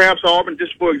 Perhaps Auburn,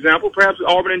 just for example,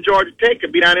 Auburn and Georgia Tech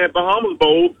could be down there at Bahamas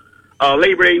Bowl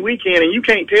Labor Day weekend, and you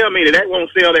can't tell me that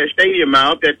won't sell that stadium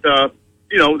out. That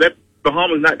that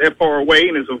Bahamas not that far away,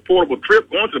 and it's an affordable trip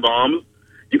going to the Bahamas.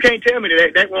 You can't tell me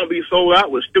that won't be sold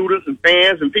out with students and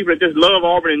fans and people that just love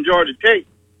Auburn and Georgia Tech.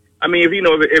 I mean,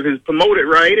 if it's promoted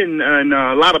right and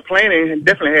a lot of planning, it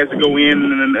definitely has to go in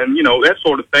and that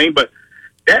sort of thing, but.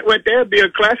 That right there would be a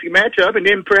classic matchup, and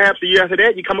then perhaps a year after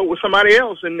that, you come up with somebody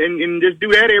else and just do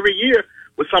that every year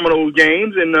with some of those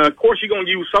games. And, of course, you're going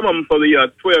to use some of them for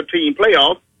the 12-team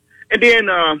playoff. And then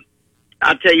I'll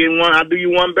tell you I'll do you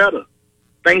one better.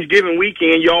 Thanksgiving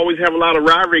weekend, you always have a lot of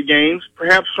rivalry games.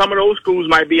 Perhaps some of those schools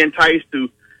might be enticed to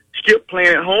skip playing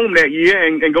at home that year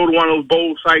and go to one of those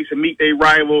bowl sites and meet their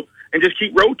rival and just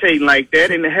keep rotating like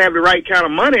that and have the right kind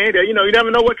of money. You never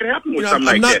know what can happen with something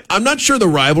like that. I'm not sure the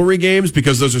rivalry games,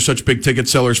 because those are such big ticket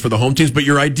sellers for the home teams, but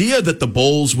your idea that the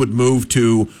bowls would move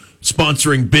to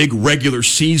sponsoring big regular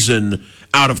season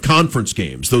out-of-conference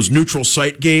games, those neutral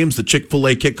site games, the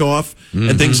Chick-fil-A kickoff,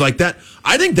 and things like that.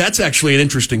 I think that's actually an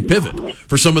interesting pivot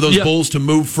for some of those bowls to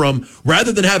move from,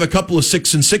 rather than have a couple of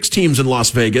 6-6 teams in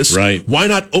Las Vegas, right? Why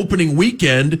not opening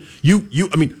weekend?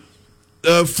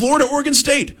 Florida, Oregon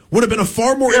State would have been a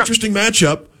far more interesting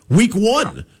matchup week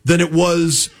one than it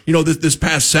was, this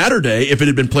past Saturday if it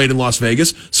had been played in Las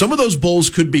Vegas. Some of those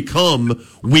bowls could become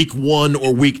week one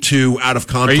or week two out of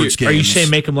conference games. Are you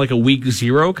saying make them like a week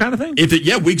 0 kind of thing?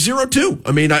 Week 0 too.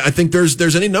 I mean, I think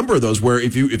there's any number of those where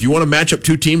if you want to match up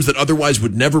two teams that otherwise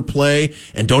would never play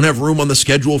and don't have room on the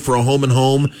schedule for a home and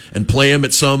home and play them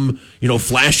at some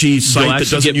flashy site that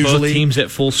doesn't get usually both teams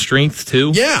at full strength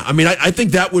too. Yeah, I mean, I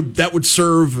think that would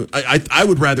serve. I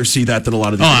would rather see that than a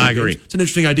lot of these. I agree. It's an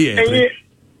interesting idea, Anthony.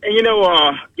 And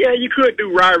you could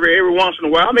do rivalry every once in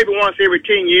a while, maybe once every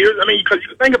 10 years. I mean, because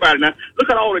you think about it now. Look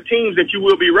at all the teams that you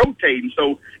will be rotating.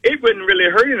 So it wouldn't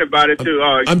really hurt anybody to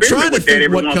I'm trying to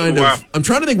think I'm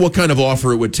trying to think what kind of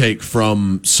offer it would take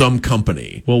from some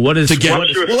company. Well, let's think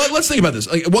about this.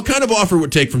 Like, what kind of offer it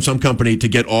would take from some company to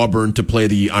get Auburn to play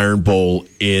the Iron Bowl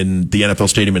in the NFL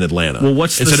Stadium in Atlanta? Well,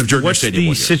 what's of Georgia what's Stadium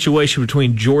the situation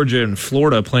between Georgia and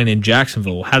Florida playing in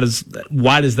Jacksonville?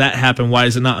 Why does that happen? Why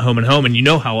is it not home and home? And you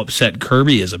know how upset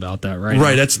Kirby is about that, right?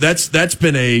 Right. That's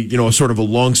been a sort of a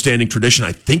long-standing tradition.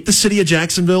 I think the city of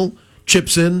Jacksonville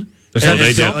chips in.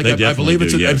 I believe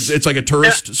it's like a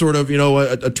tourist sort of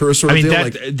a tourist sort of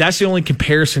deal. That's the only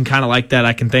comparison kind of like that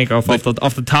I can think of off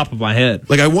the top of my head.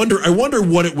 Like I wonder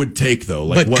what it would take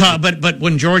though. But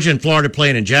when Georgia and Florida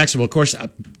playing in Jacksonville, of course.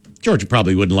 Georgia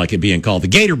probably wouldn't like it being called the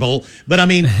Gator Bowl, but I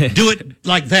mean, do it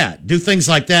like that. Do things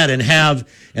like that, and have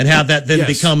that then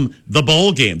become the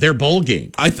bowl game, their bowl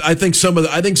game. I think some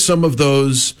of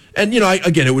those, and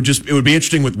again, it would be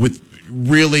interesting with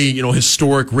really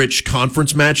historic, rich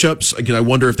conference matchups. Again, I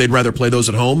wonder if they'd rather play those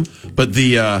at home. But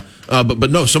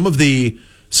but no, some of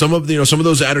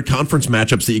those added conference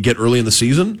matchups that you get early in the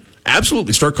season.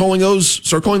 Absolutely, start calling those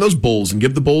bowls and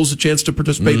give the bowls a chance to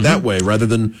participate that way, rather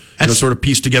than sort of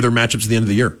piece together matchups at the end of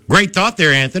the year. Great thought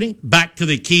there, Anthony. Back to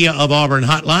the Kia of Auburn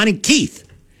hotline, and Keith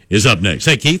is up next.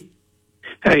 Hey, Keith.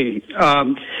 Hey,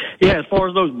 as far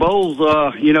as those bowls,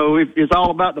 it's all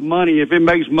about the money. If it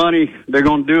makes money, they're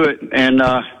going to do it, and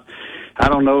I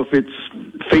don't know if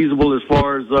it's feasible as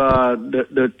far as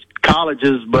the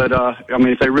colleges, but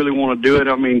if they really want to do it,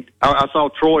 I saw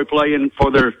Troy playing for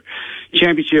their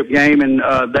championship game, and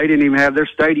they didn't even have their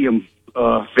stadium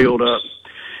filled up,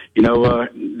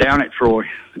 down at Troy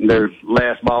in their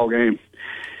last ball game.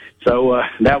 So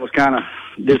that was kind of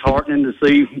disheartening to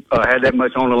see had that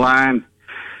much on the line.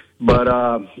 But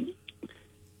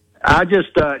I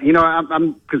just,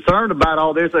 I'm concerned about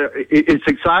all this. It's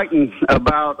exciting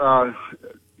about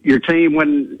your team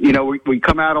when we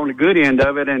come out on the good end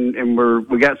of it, and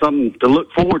we got something to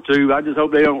look forward to. I just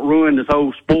hope they don't ruin this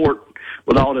whole sport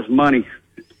with all this money.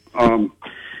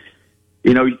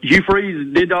 Hugh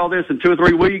Freeze did all this in 2 or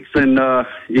 3 weeks, and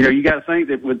you got to think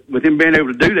that with him being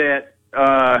able to do that,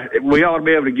 we ought to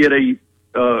be able to get a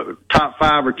top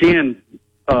 5 or 10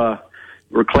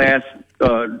 class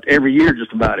every year,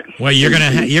 just about it. Well, you're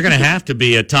gonna have to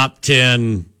be a top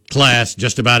 10 class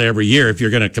just about every year if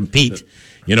you're going to compete.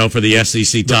 For the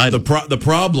SEC title. The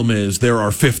problem is there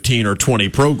are 15 or 20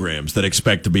 programs that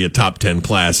expect to be a top 10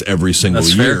 class every single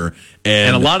year.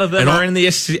 And a lot of them are in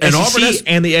the SEC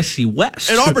and the SEC West.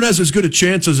 And Auburn has as good a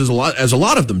chance as a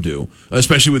lot of them do,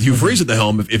 especially with Hugh Freeze at the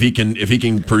helm, if he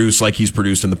can produce like he's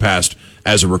produced in the past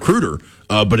as a recruiter.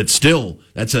 But it's still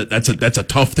that's a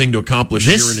tough thing to accomplish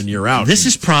year in and year out. This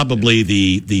is probably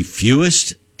the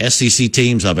fewest SEC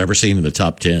teams I've ever seen in the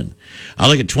top 10. I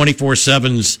look at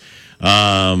 24/7's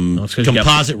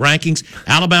composite rankings.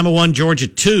 Alabama 1, Georgia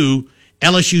 2,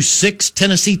 LSU 6,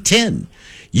 Tennessee 10.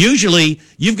 Usually,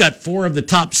 you've got 4 of the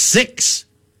top 6.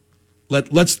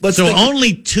 Let's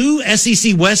only 2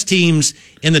 SEC West teams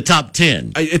in the top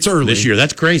 10. It's early this year.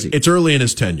 That's crazy. It's early in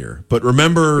his tenure, but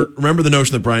remember the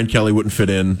notion that Brian Kelly wouldn't fit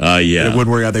in. It wouldn't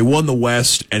work out. They won the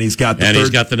West, and he's got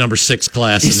the number 6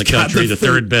 class in the country, the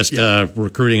third best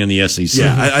recruiting in the SEC.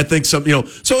 Yeah, I think some.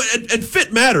 So and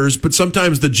fit matters, but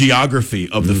sometimes the geography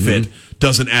of the fit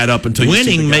doesn't add up until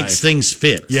winning makes things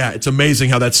fit. Yeah, it's amazing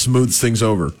how that smooths things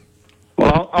over.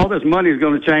 Well, all this money is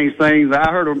going to change things. I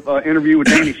heard an interview with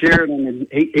Danny Sheridan, and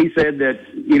he said that,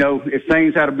 if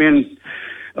things had been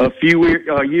a few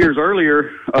years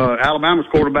earlier, Alabama's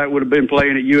quarterback would have been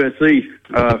playing at USC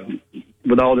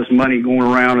with all this money going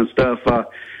around and stuff.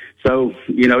 So,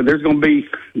 there's going to be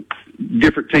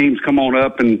different teams come on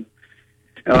up, and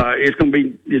it's going to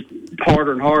be just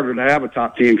harder and harder to have a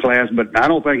top 10 class. But I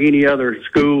don't think any other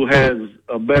school has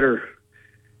a better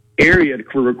area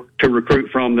to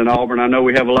recruit from than Auburn. I know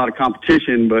we have a lot of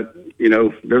competition, but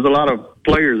there's a lot of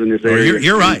players in this area.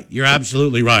 You're right. You're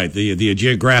absolutely right. The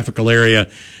geographical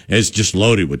area is just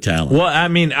loaded with talent. Well, I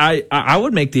mean, I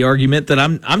would make the argument that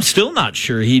I'm still not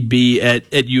sure he'd be at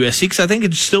USC, because I think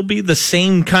it'd still be the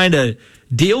same kind of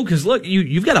deal. Because look,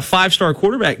 you've got a 5-star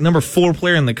quarterback, number 4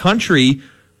 player in the country,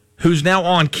 who's now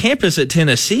on campus at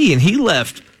Tennessee, and he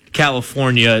left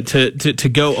California to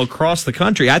go across the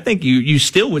country. I think you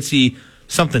still would see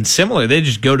something similar. They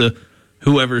just go to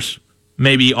whoever's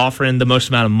maybe offering the most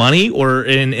amount of money, or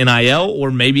in NIL,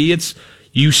 or maybe it's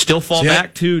you still fall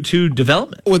back to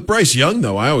development. With Bryce Young,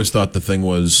 though, I always thought the thing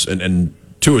was, and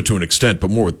to an extent, but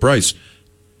more with Bryce,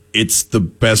 it's the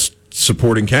best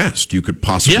supporting cast you could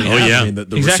possibly have. Oh, yeah. I mean, the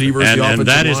Exactly. receivers, the offensive and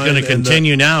that is going to line,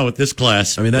 continue now with this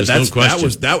class. I mean, There's no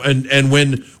question. and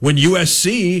when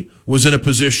USC was in a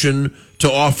position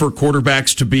to offer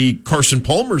quarterbacks to be Carson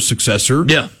Palmer's successor,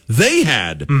 they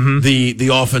had the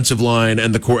offensive line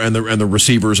and the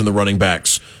receivers and the running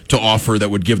backs to offer that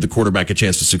would give the quarterback a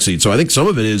chance to succeed. So I think some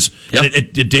of it is, and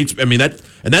it dates. I mean,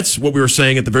 that's what we were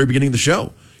saying at the very beginning of the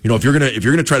show. If you're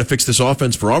gonna try to fix this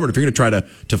offense for Auburn, if you're gonna try to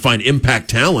find impact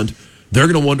talent, they're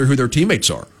going to wonder who their teammates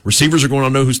are. Receivers are going to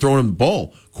know who's throwing them the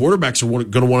ball. Quarterbacks are going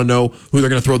to want to know who they're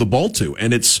going to throw the ball to.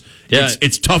 And it's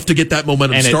tough to get that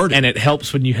momentum started. And it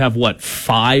helps when you have,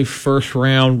 5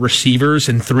 first-round receivers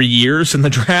in 3 years in the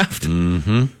draft?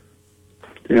 Mm-hmm.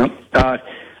 Yep.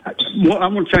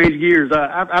 I'm going to change gears.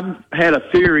 I've had a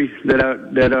theory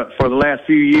that for the last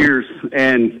few years,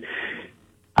 and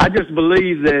I just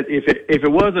believe that if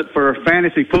it wasn't for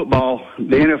fantasy football,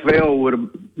 the NFL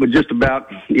would just about,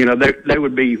 they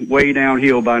would be way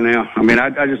downhill by now. I mean,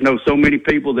 I just know so many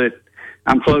people that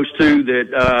I'm close to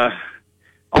that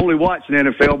only watch the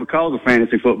NFL because of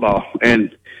fantasy football,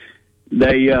 and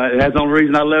that's the only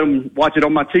reason I let them watch it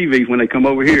on my TV when they come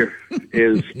over here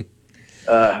is.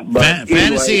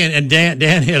 Fantasy and Dan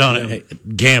hit on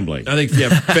it. Gambling. I think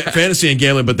fantasy and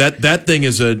gambling, but that thing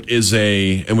is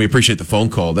a and we appreciate the phone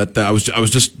call. That I was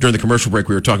just during the commercial break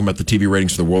we were talking about the TV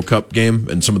ratings for the World Cup game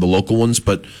and some of the local ones.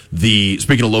 But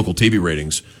speaking of local TV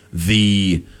ratings,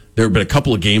 there have been a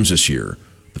couple of games this year.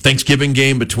 The Thanksgiving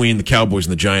game between the Cowboys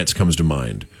and the Giants comes to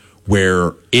mind,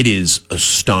 where it is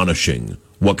astonishing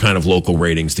what kind of local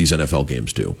ratings these NFL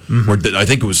games do. Mm-hmm. Where I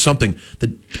think it was something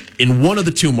that in one of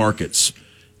the two markets,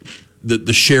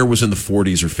 the share was in the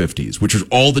 40s or 50s, which is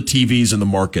all the TVs in the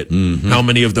market. Mm-hmm. How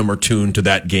many of them are tuned to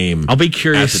that game? I'll be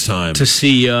curious at the time to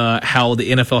see how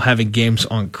the NFL having games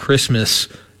on Christmas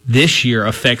this year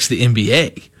affects the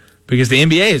NBA, because the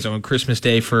NBA is on Christmas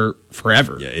Day for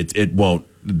forever. Yeah, it won't.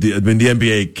 The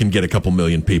NBA can get a couple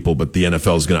million people, but the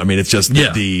NFL is going to. I mean, it's just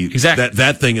exactly.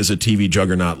 that thing is a TV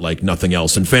juggernaut like nothing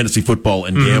else. And fantasy football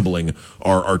and gambling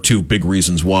are two big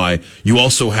reasons why. You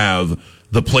also have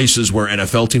the places where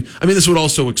NFL teams. I mean, this would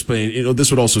also explain. This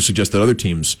would also suggest that other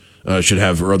teams should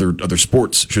have, or other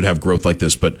sports should have growth like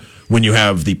this. But when you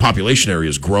have the population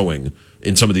areas growing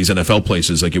in some of these NFL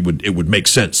places, like it would make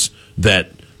sense that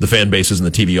the fan bases and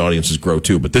the TV audiences grow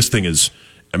too. But this thing is.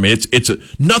 I mean,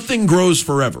 nothing grows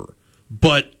forever,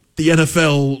 but the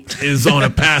NFL is on a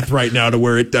path right now to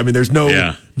where there's no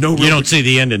you don't see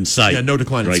the end in sight. Yeah, no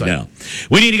decline right in sight. Now.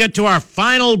 We need to get to our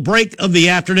final break of the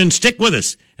afternoon. Stick with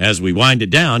us as we wind it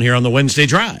down here on the Wednesday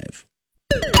Drive.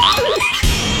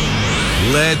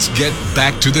 Let's get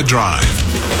back to the Drive.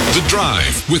 The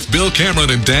Drive with Bill Cameron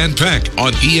and Dan Peck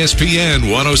on ESPN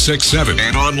 106.7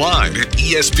 and online at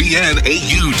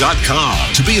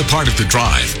ESPNAU.com. To be a part of The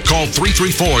Drive, call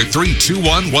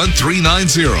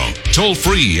 334-321-1390. Toll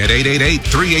free at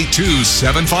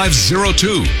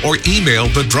 888-382-7502 or email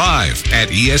The Drive at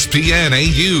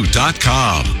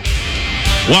ESPNAU.com.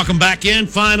 Welcome back in.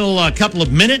 Final couple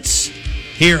of minutes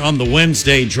here on the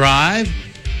Wednesday Drive.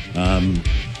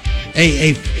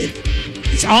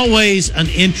 It's always an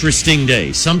interesting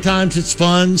day. Sometimes it's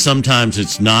fun, sometimes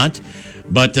it's not.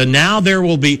 But now there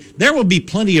will be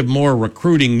plenty of more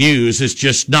recruiting news. It's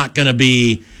just not going to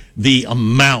be the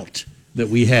amount that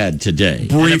we had today.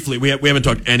 Briefly, we haven't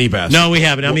talked any basketball. No, we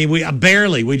haven't. I mean, we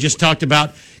barely. We just talked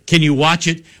about, can you watch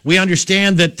it? We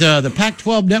understand that the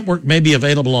Pac-12 network may be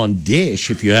available on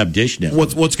Dish if you have Dish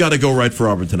Network. What's got to go right for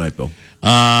Auburn tonight, Bill?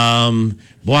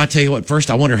 Boy, I tell you what, first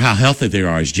I wonder how healthy they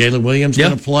are. Is Jalen Williams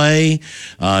going to play?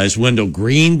 Is Wendell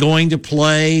Green going to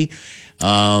play?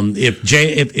 If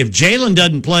Jalen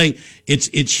doesn't play,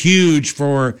 it's huge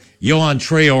for Yohan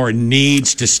Traore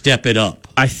needs to step it up.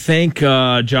 I think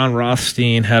John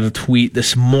Rothstein had a tweet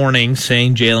this morning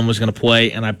saying Jalen was going to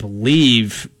play, and I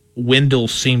believe Wendell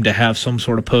seemed to have some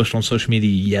sort of post on social media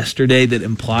yesterday that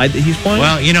implied that he's playing.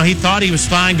 Well, he thought he was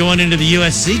fine going into the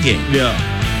USC game.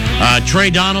 Yeah. Trey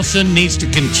Donaldson needs to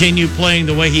continue playing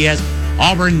the way he has.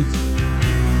 Auburn's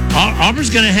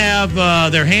going to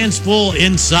have their hands full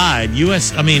inside.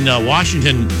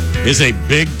 Washington is a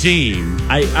big team.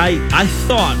 I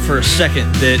thought for a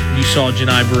second that you saw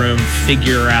Janai Broome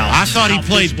figure out. I thought he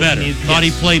played better.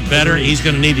 He played better. He's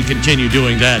going to need to continue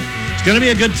doing that. It's going to be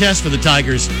a good test for the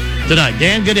Tigers tonight.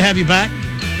 Dan, good to have you back.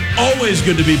 Always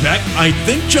good to be back. I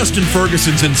think Justin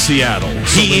Ferguson's in Seattle.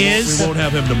 So he is. We won't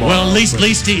have him tomorrow. Well, at least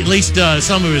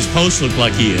some of his posts look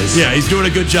like he is. Yeah, he's doing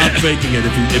a good job faking it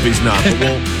if he's not.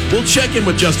 But we'll check in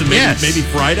with Justin maybe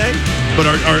Friday. But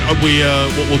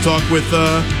we'll talk with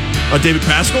David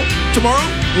Pascal tomorrow.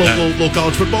 Little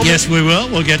college football. Yes, we will.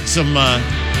 We'll get some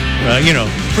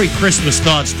pre-Christmas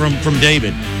thoughts from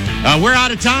David. We're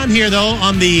out of time here though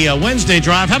on the Wednesday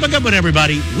drive. Have a good one,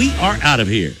 everybody. We are out of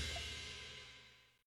here.